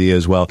provide the idea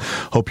as well.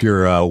 Hope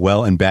you're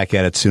well and back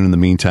at it soon. In the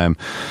meantime,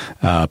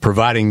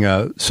 providing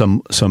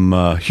some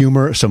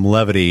humor, some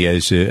levity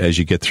as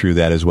you get through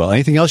that as well.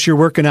 Anything else you're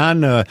working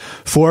on,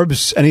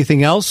 Forbes?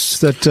 Anything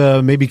else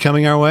that may be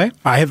coming our way?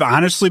 I have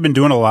honestly been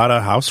doing a lot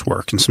of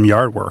housework and some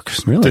yard work.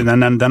 Really? And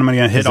then I'm going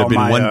to hit all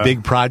my... Has there been one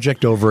big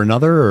project over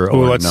another?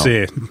 Let's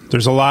see.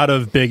 There's a lot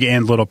of big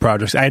and little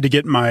projects. I had to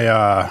get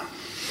we're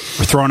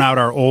throwing out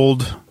our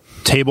old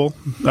table,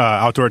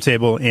 outdoor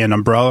table and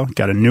umbrella.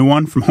 Got a new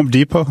one from Home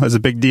Depot. That's a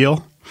big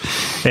deal.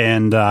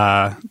 And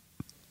we're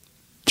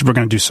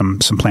going to do some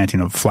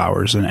planting of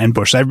flowers and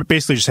bushes. I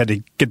basically just had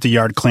to get the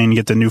yard clean,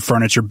 get the new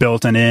furniture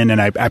built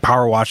and I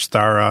power washed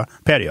our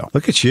patio.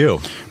 Look at you.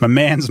 My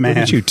man's man.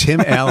 Look at you, Tim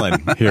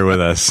Allen, here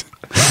with us.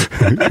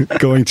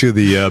 Going to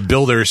the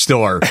builder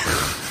store.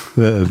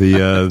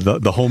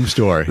 The home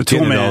store, the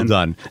tool man. It all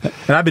done,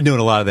 and I've been doing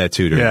a lot of that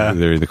too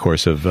during the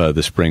course of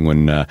the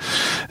spring.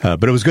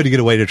 But it was good to get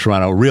away to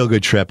Toronto. Real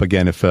good trip.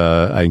 Again, if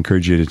I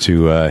encourage you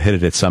to hit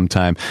it at some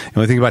time. And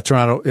when I think about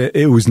Toronto,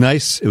 it was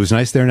nice. It was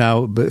nice there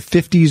now, but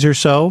 50s or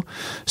so.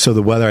 So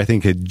the weather, I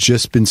think, had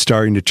just been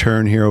starting to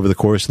turn here over the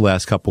course of the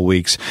last couple of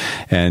weeks,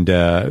 and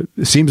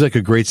it seems like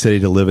a great city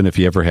to live in if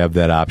you ever have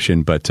that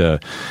option. But I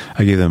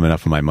gave them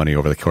enough of my money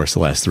over the course of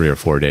the last 3 or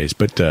 4 days.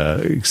 But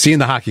seeing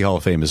the Hockey Hall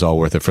of Fame is all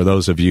worth it. For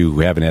those of you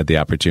who haven't had the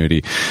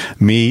opportunity,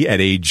 me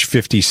at age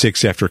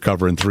 56 after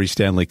covering 3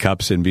 Stanley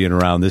Cups and being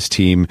around this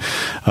team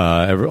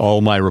all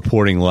my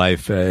reporting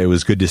life, it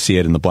was good to see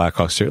it, and the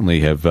Blackhawks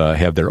certainly have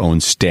their own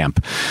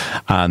stamp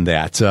on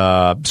that.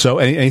 So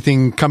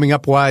anything coming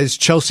up wise?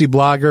 Chelsea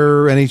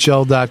blogger,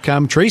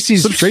 NHL.com.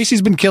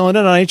 Tracy's been killing it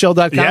on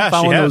NHL.com. Yeah,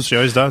 following she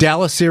always does.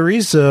 Dallas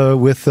series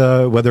with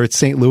whether it's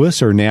St.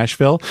 Louis or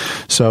Nashville.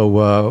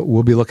 So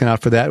we'll be looking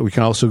out for that. We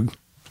can also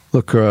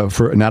look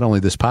for not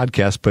only this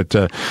podcast, but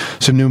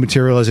some new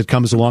material as it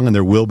comes along, and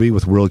there will be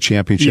with World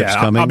Championships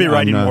coming. I'll be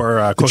writing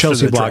more closer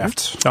to the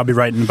draft. I'll be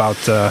writing about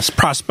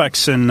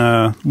prospects and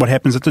what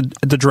happens at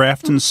the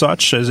draft and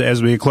such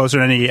as we get closer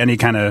to any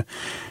kind of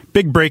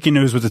big breaking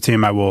news with the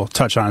team I will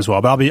touch on as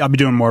well. But I'll be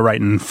doing more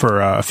writing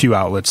for a few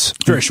outlets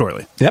very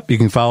shortly. Yep. You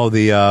can follow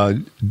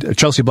the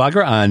Chelsea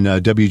Blogger on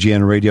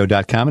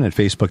WGNradio.com and at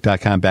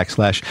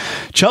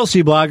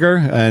Facebook.com/Chelsea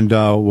Blogger. And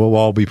we'll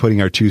all be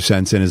putting our 2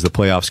 cents in as the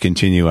playoffs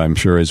continue, I'm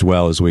sure, as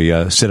well as we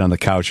sit on the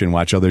couch and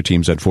watch other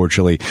teams,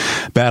 unfortunately,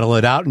 battle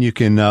it out. And you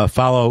can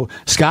follow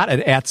Scott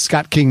at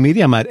Scott King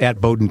Media. I'm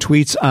at Bowden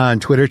Tweets on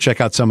Twitter.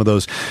 Check out some of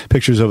those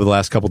pictures over the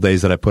last couple of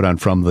days that I put on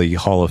from the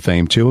Hall of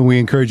Fame, too. And we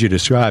encourage you to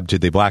subscribe to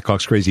the Blackhawks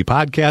Crazy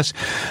Podcast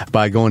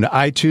by going to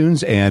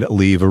iTunes and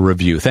leave a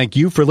review. Thank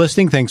you for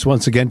listening. Thanks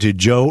once again to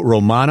Joe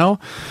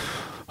Romano.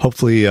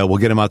 Hopefully we'll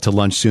get him out to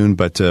lunch soon,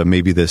 but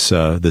maybe this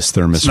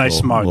thermos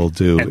will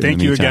do. And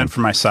thank you again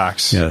for my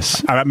socks.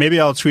 Yes. Maybe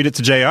I'll tweet it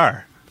to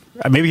JR.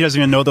 Maybe he doesn't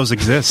even know those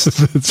exist.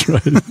 That's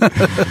right.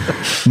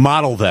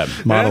 Model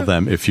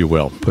them, if you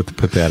will.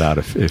 Put that out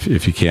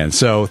if you can.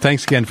 So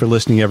thanks again for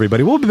listening,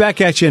 everybody. We'll be back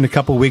at you in a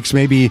couple of weeks,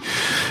 maybe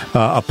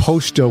a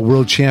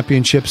post-World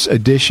Championships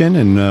edition,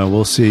 and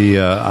we'll see.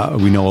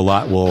 We know a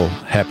lot will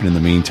happen in the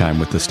meantime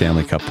with the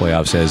Stanley Cup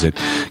playoffs as it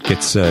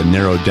gets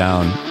narrowed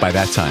down by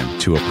that time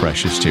to a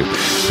precious 2.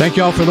 Thank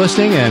you all for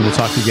listening, and we'll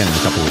talk to you again in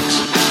a couple of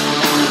weeks.